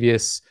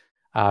previous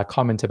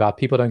comment about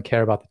people don't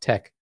care about the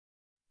tech.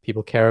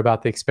 People care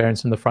about the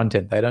experience on the front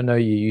end. They don't know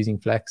you're using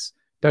Flex.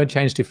 Don't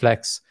change to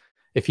Flex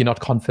if you're not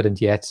confident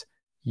yet.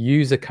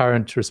 Use a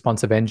current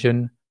responsive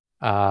engine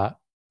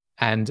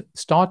and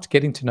start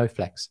getting to know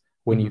Flex.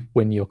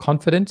 When you're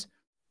confident,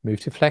 move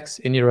to Flex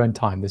in your own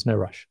time. There's no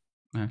rush.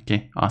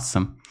 Okay,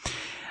 awesome.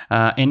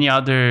 Any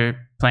other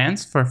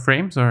plans for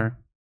frames or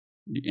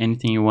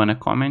anything you want to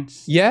comment?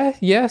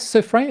 Yeah.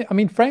 So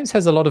frames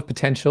has a lot of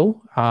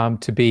potential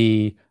to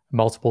be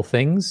multiple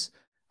things.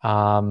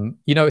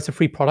 It's a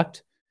free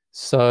product.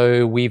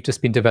 So we've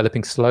just been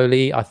developing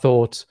slowly. I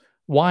thought,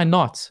 why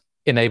not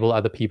enable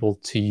other people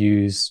to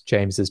use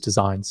James's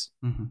designs?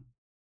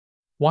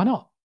 Why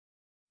not?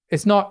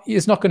 It's not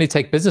going to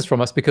take business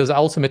from us, because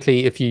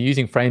ultimately, if you're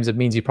using frames, it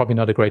means you're probably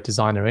not a great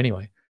designer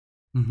anyway.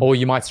 Or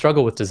you might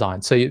struggle with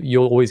design. So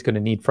you're always going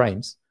to need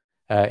frames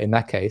in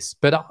that case.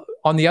 But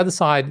on the other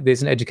side,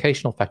 there's an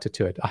educational factor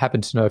to it. I happen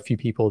to know a few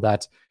people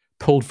that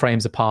pulled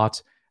frames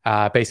apart,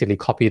 basically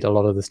copied a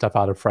lot of the stuff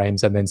out of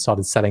frames, and then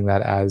started selling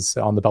that as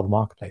on the Bubble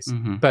Marketplace.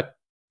 But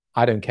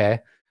I don't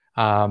care.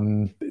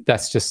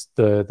 That's just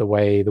the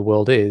way the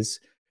world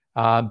is.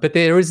 But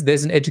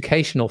there's an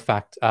educational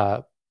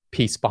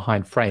piece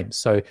behind frames.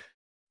 So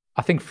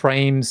I think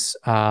frames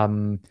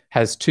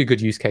has two good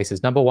use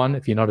cases. Number one,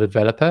 if you're not a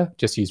developer,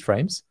 just use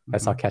frames.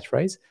 That's our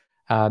catchphrase.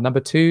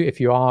 Number two, if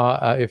you want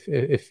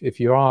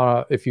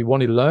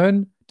to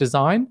learn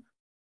design,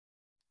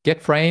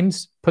 get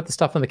frames, put the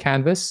stuff on the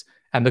canvas,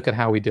 and look at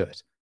how we do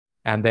it.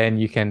 And then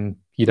you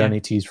don't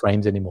need to use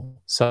frames anymore.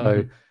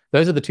 So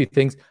those are the two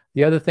things.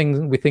 The other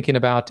thing we're thinking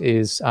about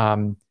is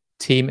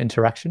team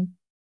interaction,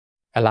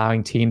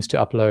 allowing teams to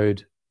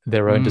upload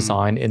their own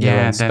design in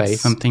their own space. Yeah, that's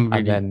something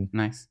really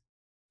nice.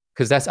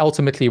 Because that's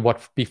ultimately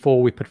what,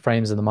 before we put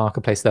frames in the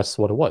marketplace, that's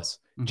what it was.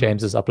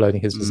 James is uploading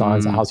his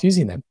designs, and I was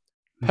using them.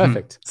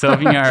 Perfect.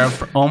 Solving our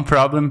own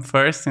problem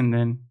first, and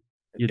then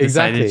you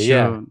decided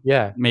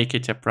to make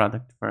it a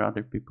product for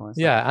other people as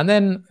well. Yeah, and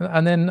then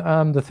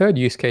the third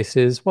use case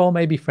is, well,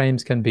 maybe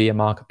frames can be a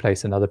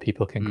marketplace and other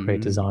people can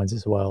create designs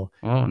as well.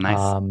 Oh,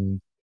 nice.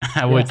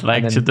 I would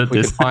like to do this.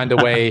 We could find a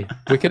way.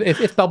 We could,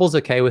 if Bubble's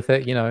okay with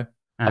it,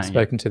 I've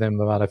spoken to them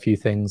about a few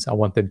things. I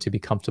want them to be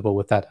comfortable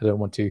with that. I don't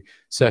want to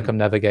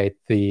circumnavigate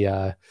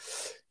the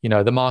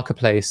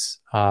marketplace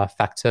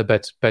factor.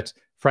 But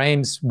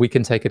frames, we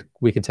can take it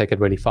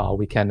really far.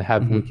 We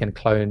can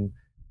clone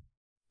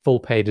full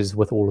pages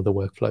with all of the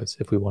workflows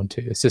if we want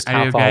to. It's just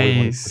how far we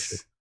want to push it.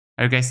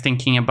 Are you guys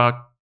thinking about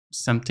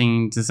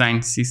something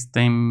design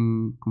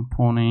system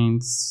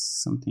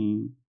components,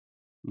 something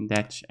in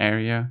that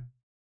area?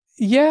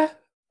 Yeah,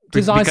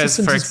 design because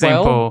systems for as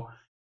example. well.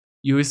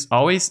 You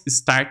always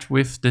start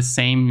with the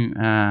same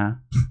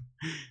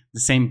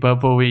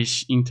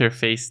bubble-ish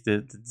interface, the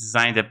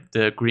design,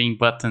 the green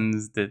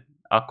buttons, the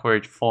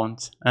awkward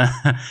font.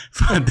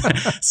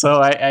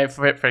 So I,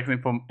 for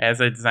example, as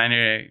a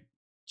designer,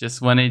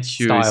 just wanted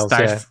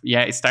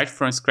to start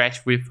from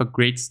scratch with a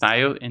great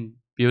style and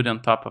build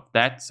on top of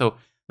that. So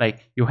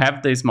like you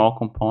have the small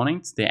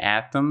components, the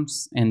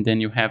atoms, and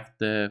then you have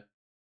the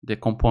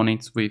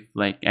components with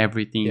like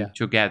everything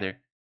together.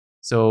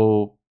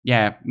 So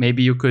yeah,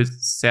 maybe you could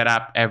set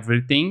up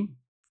everything,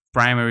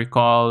 primary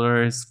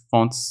colors,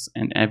 fonts,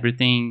 and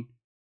everything.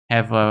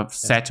 Have a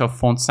set of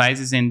font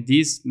sizes, and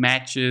this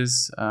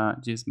matches,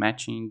 just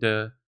matching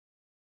the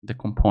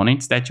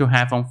components that you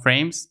have on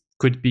frames.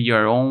 Could be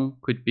your own,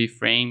 could be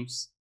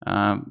frames,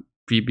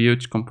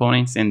 pre-built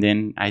components, and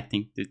then I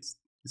think this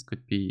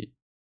could be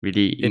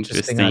really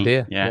interesting.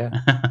 Idea. Yeah.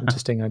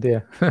 Interesting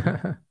idea.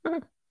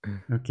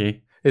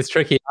 Okay, it's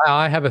tricky.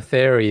 I have a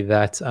theory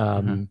that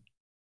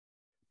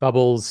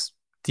Bubble's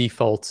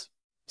default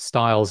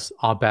styles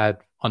are bad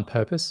on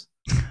purpose,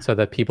 so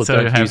that people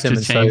don't use them.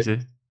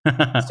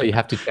 So you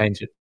have to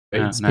change it.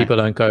 Nice. People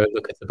don't go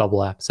look at the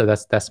Bubble app. So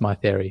that's my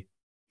theory.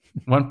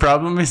 One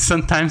problem is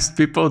sometimes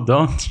people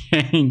don't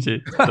change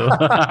it. So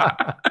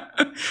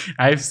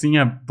I've seen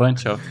a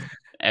bunch of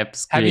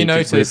apps Have you created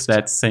with noticed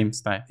that same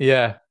style.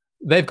 Yeah,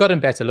 they've gotten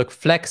better. Look,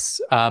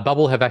 Flex,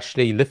 Bubble have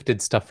actually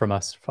lifted stuff from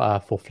us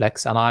for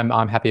Flex, and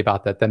I'm happy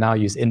about that. They now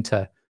use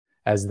Inter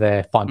as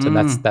their font, and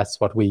that's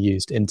what we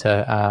used,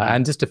 Inter,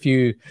 and just a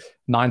few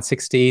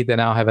 960. They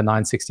now have a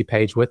 960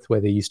 page width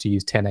where they used to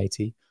use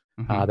 1080.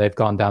 They've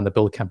gone down the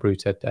Buildcamp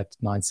route at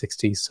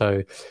 960.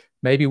 So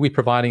maybe we're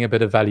providing a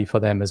bit of value for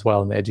them as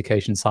well on the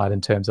education side in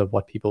terms of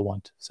what people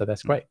want. So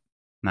that's great.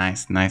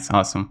 Nice,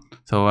 awesome.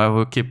 So I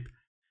will keep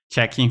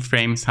checking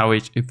frames how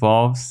it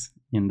evolves.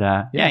 And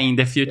in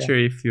the future,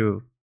 if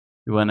you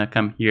want to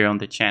come here on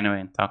the channel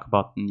and talk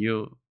about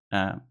new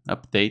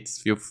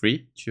updates, feel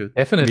free to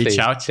reach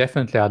out.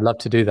 Definitely, I'd love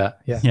to do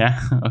that.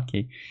 Yeah.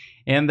 Okay.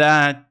 And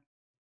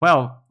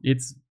well,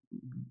 it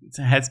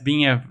has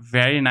been a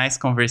very nice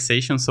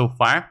conversation so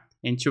far.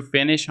 And to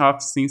finish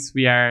off, since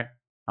we are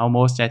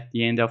almost at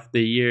the end of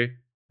the year,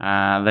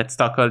 let's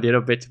talk a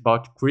little bit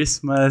about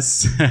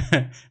Christmas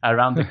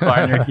around the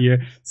corner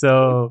here.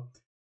 So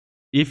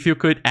if you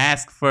could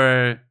ask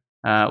for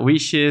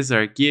wishes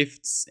or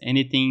gifts,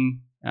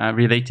 anything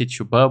related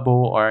to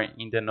Bubble or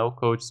in the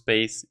no-code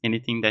space,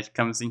 anything that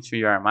comes into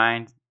your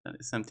mind,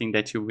 something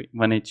that you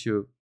wanted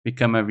to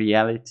become a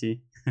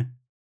reality?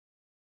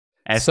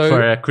 Ask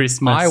for a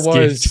Christmas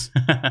gift.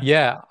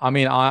 I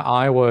mean,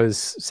 I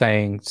was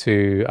saying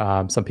to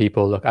some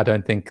people, look, I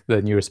don't think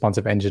the new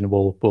responsive engine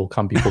will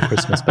come before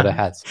Christmas, but it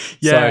has.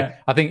 So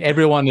I think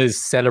everyone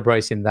is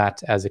celebrating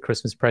that as a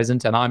Christmas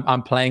present, and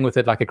I'm playing with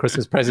it like a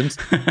Christmas present.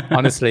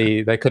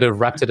 Honestly, they could have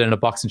wrapped it in a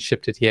box and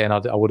shipped it here, and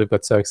I would have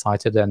got so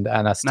excited. And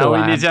I still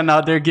now we need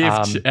another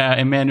gift,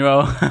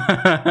 Emmanuel.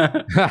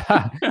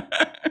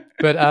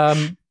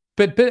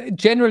 But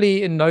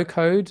generally in no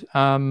code,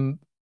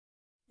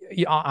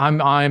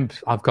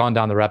 I've gone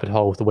down the rabbit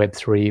hole with the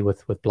Web3,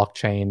 with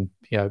blockchain,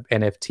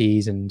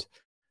 NFTs, and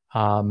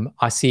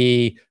I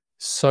see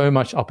so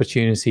much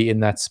opportunity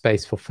in that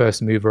space for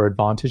first mover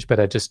advantage, but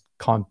I just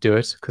can't do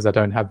it because I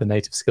don't have the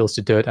native skills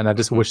to do it, and I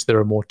just wish there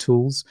were more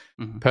tools.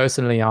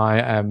 Personally, I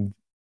am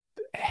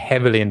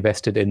heavily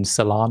invested in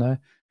Solana.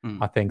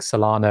 I think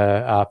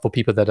Solana, for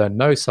people that don't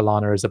know,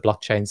 Solana is a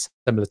blockchain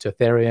similar to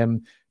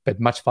Ethereum,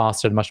 but much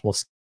faster and much more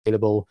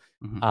scalable.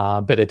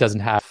 But it doesn't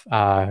have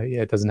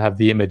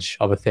the image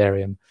of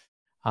Ethereum.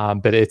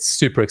 But it's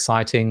super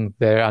exciting.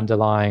 Their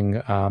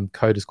underlying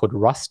code is called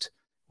Rust,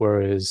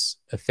 whereas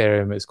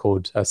Ethereum is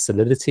called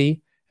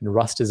Solidity, and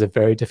Rust is a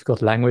very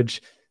difficult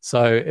language.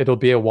 So it'll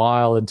be a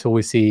while until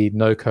we see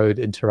no code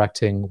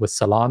interacting with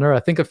Solana. I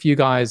think a few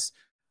guys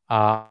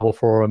on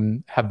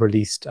forum have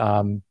released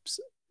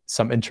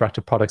some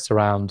interactive products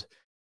around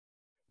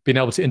being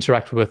able to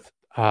interact with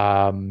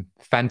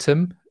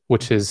Phantom,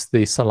 which is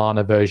the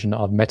Solana version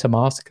of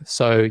MetaMask.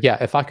 So yeah,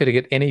 if I could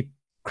get any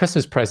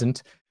Christmas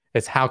present,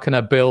 it's how can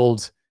I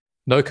build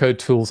no-code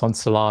tools on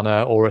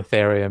Solana or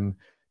Ethereum,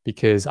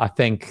 because I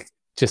think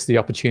just the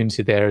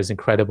opportunity there is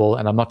incredible.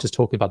 And I'm not just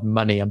talking about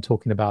money, I'm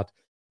talking about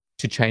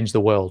to change the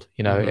world.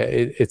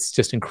 It's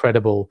just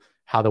incredible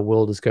how the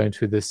world is going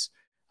through this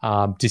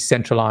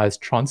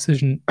decentralized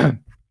transitioning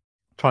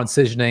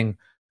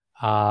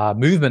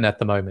movement at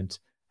the moment.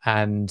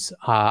 And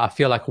I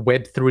feel like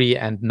Web3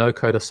 and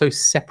no-code are so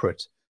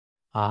separate.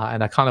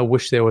 And I kind of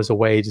wish there was a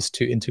way just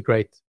to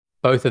integrate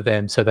both of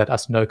them so that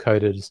us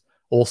no-coders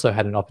also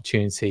had an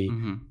opportunity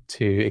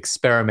to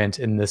experiment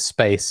in this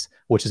space,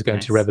 which is going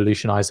to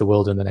revolutionize the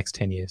world in the next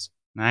 10 years.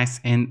 Nice.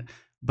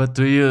 But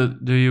do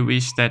you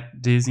wish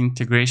that this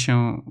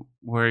integration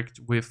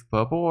worked with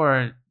Bubble,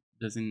 or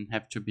doesn't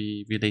have to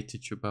be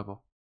related to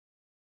Bubble?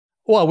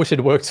 Well, I wish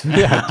it worked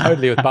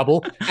totally with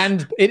Bubble.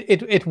 And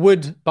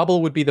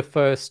Bubble would be the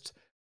first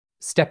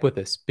step with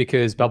this,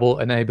 because Bubble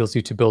enables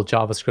you to build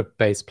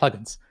JavaScript-based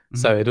plugins.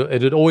 So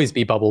it would always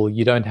be Bubble.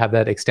 You don't have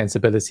that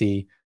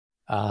extensibility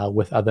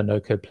with other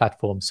no-code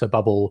platforms. So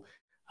Bubble,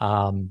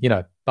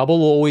 Bubble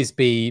will always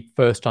be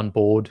first on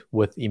board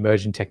with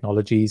emerging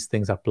technologies,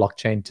 things like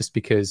blockchain, just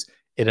because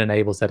it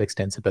enables that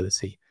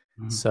extensibility.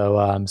 So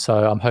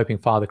I'm hoping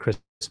Father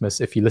Christmas,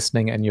 if you're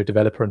listening and you're a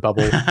developer in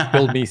Bubble,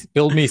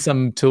 build me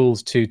some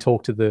tools to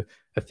talk to the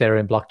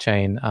Ethereum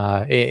blockchain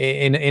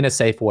in a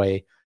safe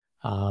way,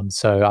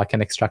 so I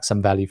can extract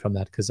some value from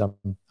that, because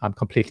I'm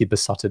completely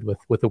besotted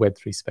with the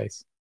Web3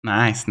 space.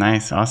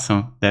 Nice,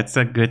 awesome. That's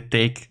a good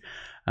take.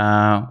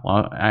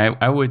 Well,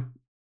 I would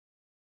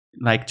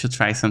like to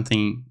try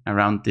something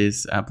around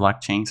this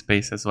blockchain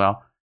space as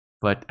well,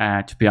 but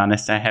to be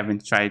honest, I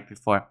haven't tried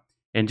before.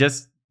 And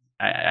just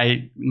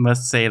I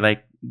must say,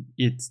 like,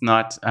 it's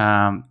not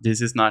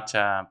this is not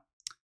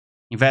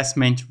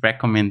investment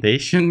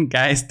recommendation,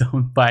 guys.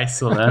 Don't buy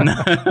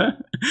Solana.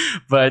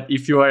 But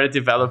if you are a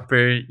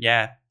developer,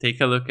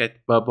 take a look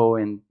at Bubble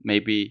and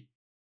maybe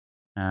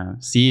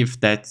see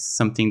if that's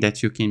something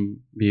that you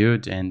can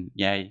build, and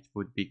it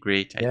would be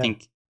great. I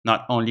think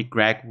not only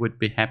Greg would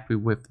be happy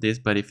with this,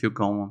 but if you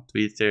go on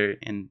Twitter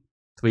and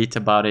tweet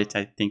about it,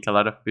 I think a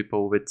lot of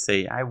people would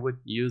say, I would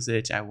use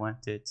it, I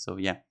want it. So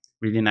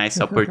really nice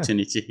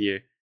opportunity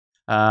here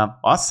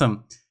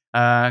Awesome.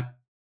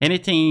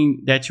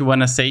 Anything that you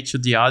want to say to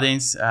the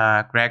audience,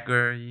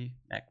 Gregory?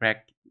 Greg,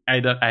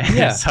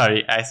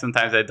 sorry.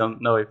 Sometimes I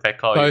don't know if I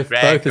call you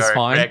Greg or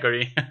fine.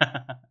 Gregory.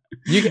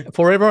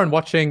 For everyone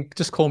watching,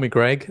 just call me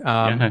Greg.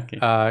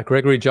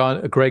 Greg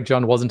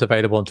John wasn't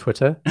available on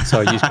Twitter,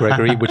 so I used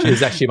Gregory, which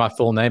is actually my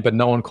full name, but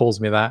no one calls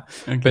me that.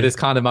 Okay. But it's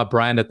kind of my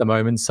brand at the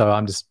moment, so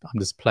I'm just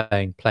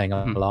playing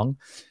along.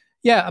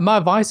 Yeah, my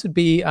advice would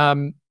be,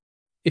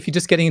 if you're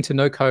just getting into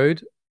no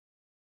code,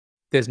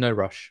 there's no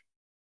rush.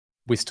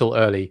 We're still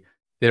early.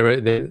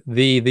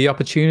 The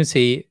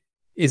opportunity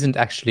isn't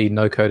actually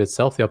no code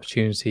itself. The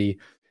opportunity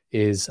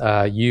is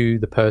you,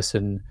 the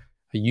person,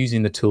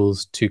 using the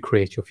tools to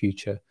create your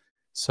future.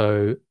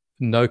 So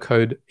no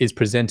code is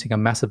presenting a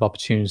massive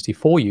opportunity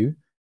for you.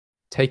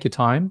 Take your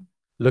time,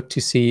 look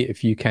to see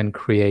if you can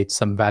create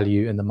some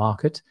value in the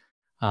market.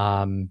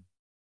 And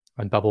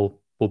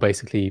Bubble will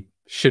basically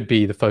should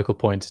be the focal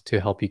point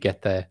to help you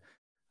get there.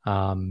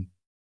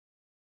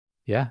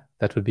 Yeah,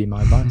 that would be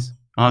my advice.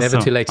 Awesome.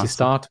 Never too late to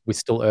start. We're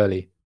still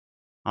early.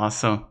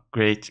 Awesome.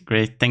 Great.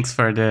 Thanks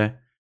for the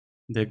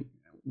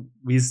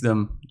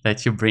wisdom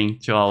that you bring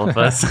to all of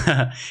us.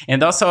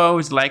 And also, I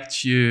would like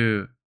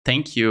to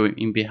thank you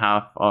in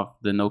behalf of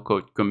the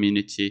no-code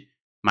community.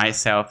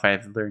 Myself,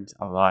 I've learned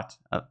a lot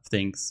of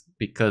things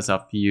because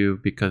of you,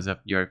 because of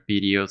your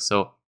videos.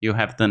 So you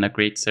have done a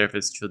great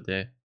service to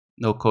the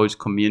no-code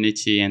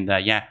community. And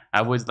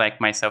I would like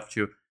myself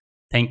to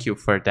thank you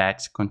for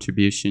that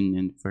contribution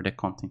and for the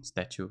content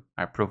that you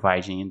are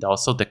providing, and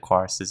also the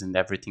courses and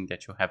everything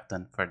that you have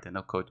done for the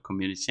no-code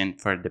community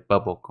and for the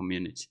Bubble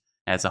community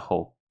as a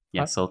whole.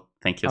 Yeah, so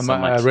thank you so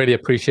much. I really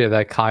appreciate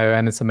that, Caio,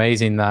 and it's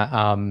amazing that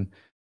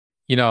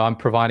I'm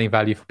providing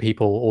value for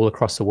people all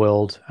across the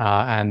world,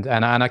 and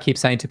I keep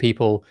saying to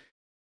people,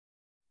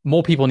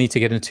 more people need to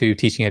get into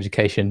teaching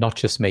education, not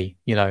just me.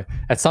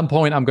 At some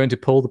point, I'm going to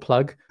pull the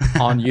plug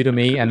on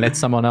Udemy and let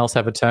someone else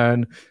have a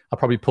turn. I'll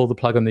probably pull the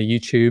plug on the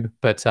YouTube,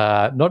 but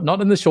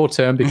not in the short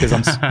term, because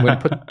I'm going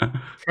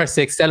to press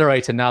the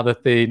accelerator now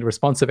that the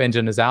responsive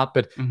engine is out.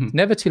 But it's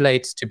never too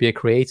late to be a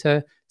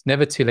creator. It's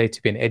never too late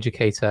to be an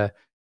educator.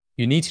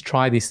 You need to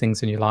try these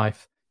things in your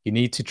life. You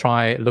need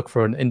to look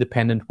for an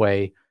independent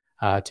way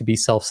to be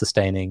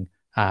self-sustaining.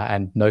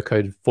 And no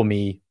code for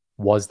me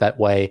was that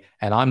way.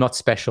 And I'm not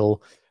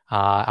special.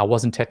 I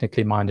wasn't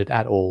technically minded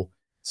at all.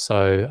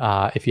 So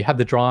if you have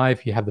the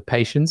drive, you have the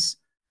patience,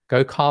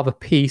 go carve a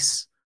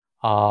piece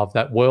of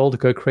that world,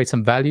 go create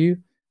some value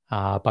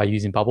by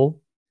using Bubble,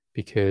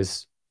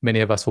 because many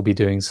of us will be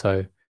doing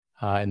so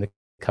in the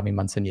coming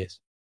months and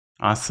years.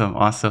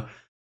 Awesome.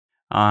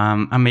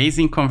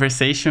 Amazing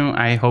conversation.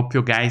 I hope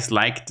you guys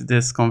liked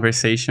this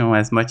conversation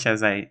as much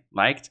as I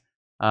liked.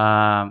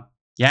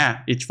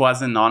 It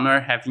was an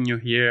honor having you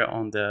here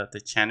on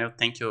the channel.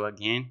 Thank you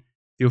again.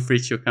 Feel free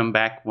to come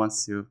back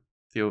once you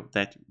feel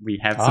that we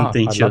have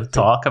something to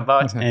talk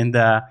about. And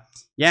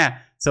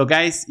so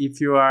guys,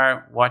 if you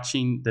are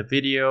watching the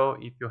video,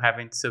 if you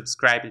haven't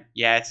subscribed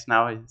yet,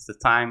 now is the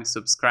time.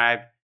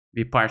 Subscribe,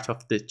 be part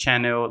of the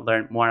channel,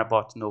 learn more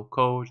about no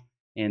code,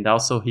 and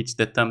also hit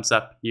the thumbs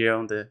up here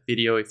on the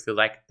video if you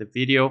like the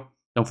video.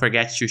 Don't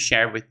forget to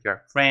share with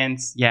your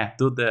friends.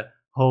 Do the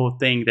whole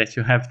thing that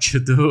you have to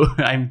do.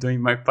 I'm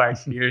doing my part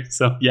here.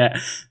 So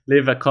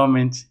leave a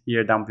comment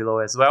here down below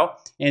as well.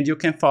 And you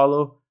can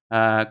follow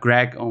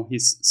Greg on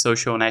his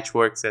social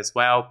networks as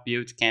well,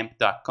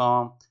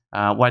 buildcamp.com.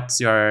 What's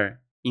your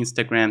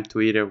Instagram,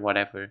 Twitter,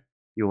 whatever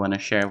you want to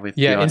share with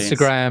the audience?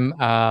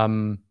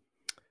 Instagram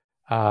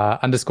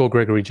 _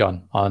 Gregory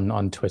John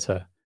on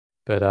Twitter.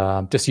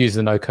 But just use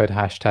the no-code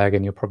hashtag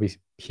and you'll probably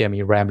hear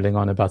me rambling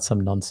on about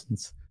some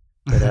nonsense.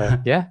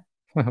 But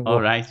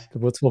all right.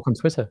 We'll talk on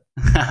Twitter.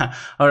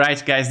 All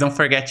right, guys. Don't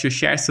forget to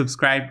share,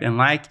 subscribe, and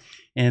like.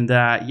 And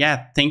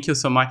thank you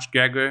so much,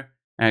 Gregory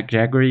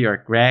or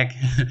Greg.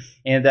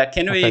 And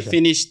can we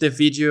finish the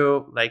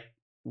video like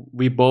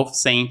we both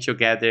saying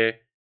together,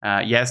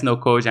 yes, no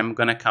code? I'm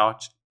going to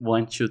count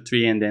 1, 2,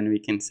 3, and then we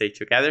can say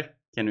together.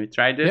 Can we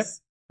try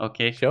this? Yep.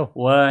 Okay. Sure.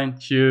 1,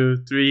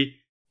 2, 3.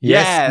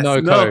 Yes, no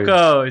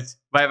code.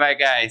 Bye-bye,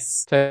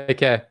 guys. Take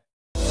care.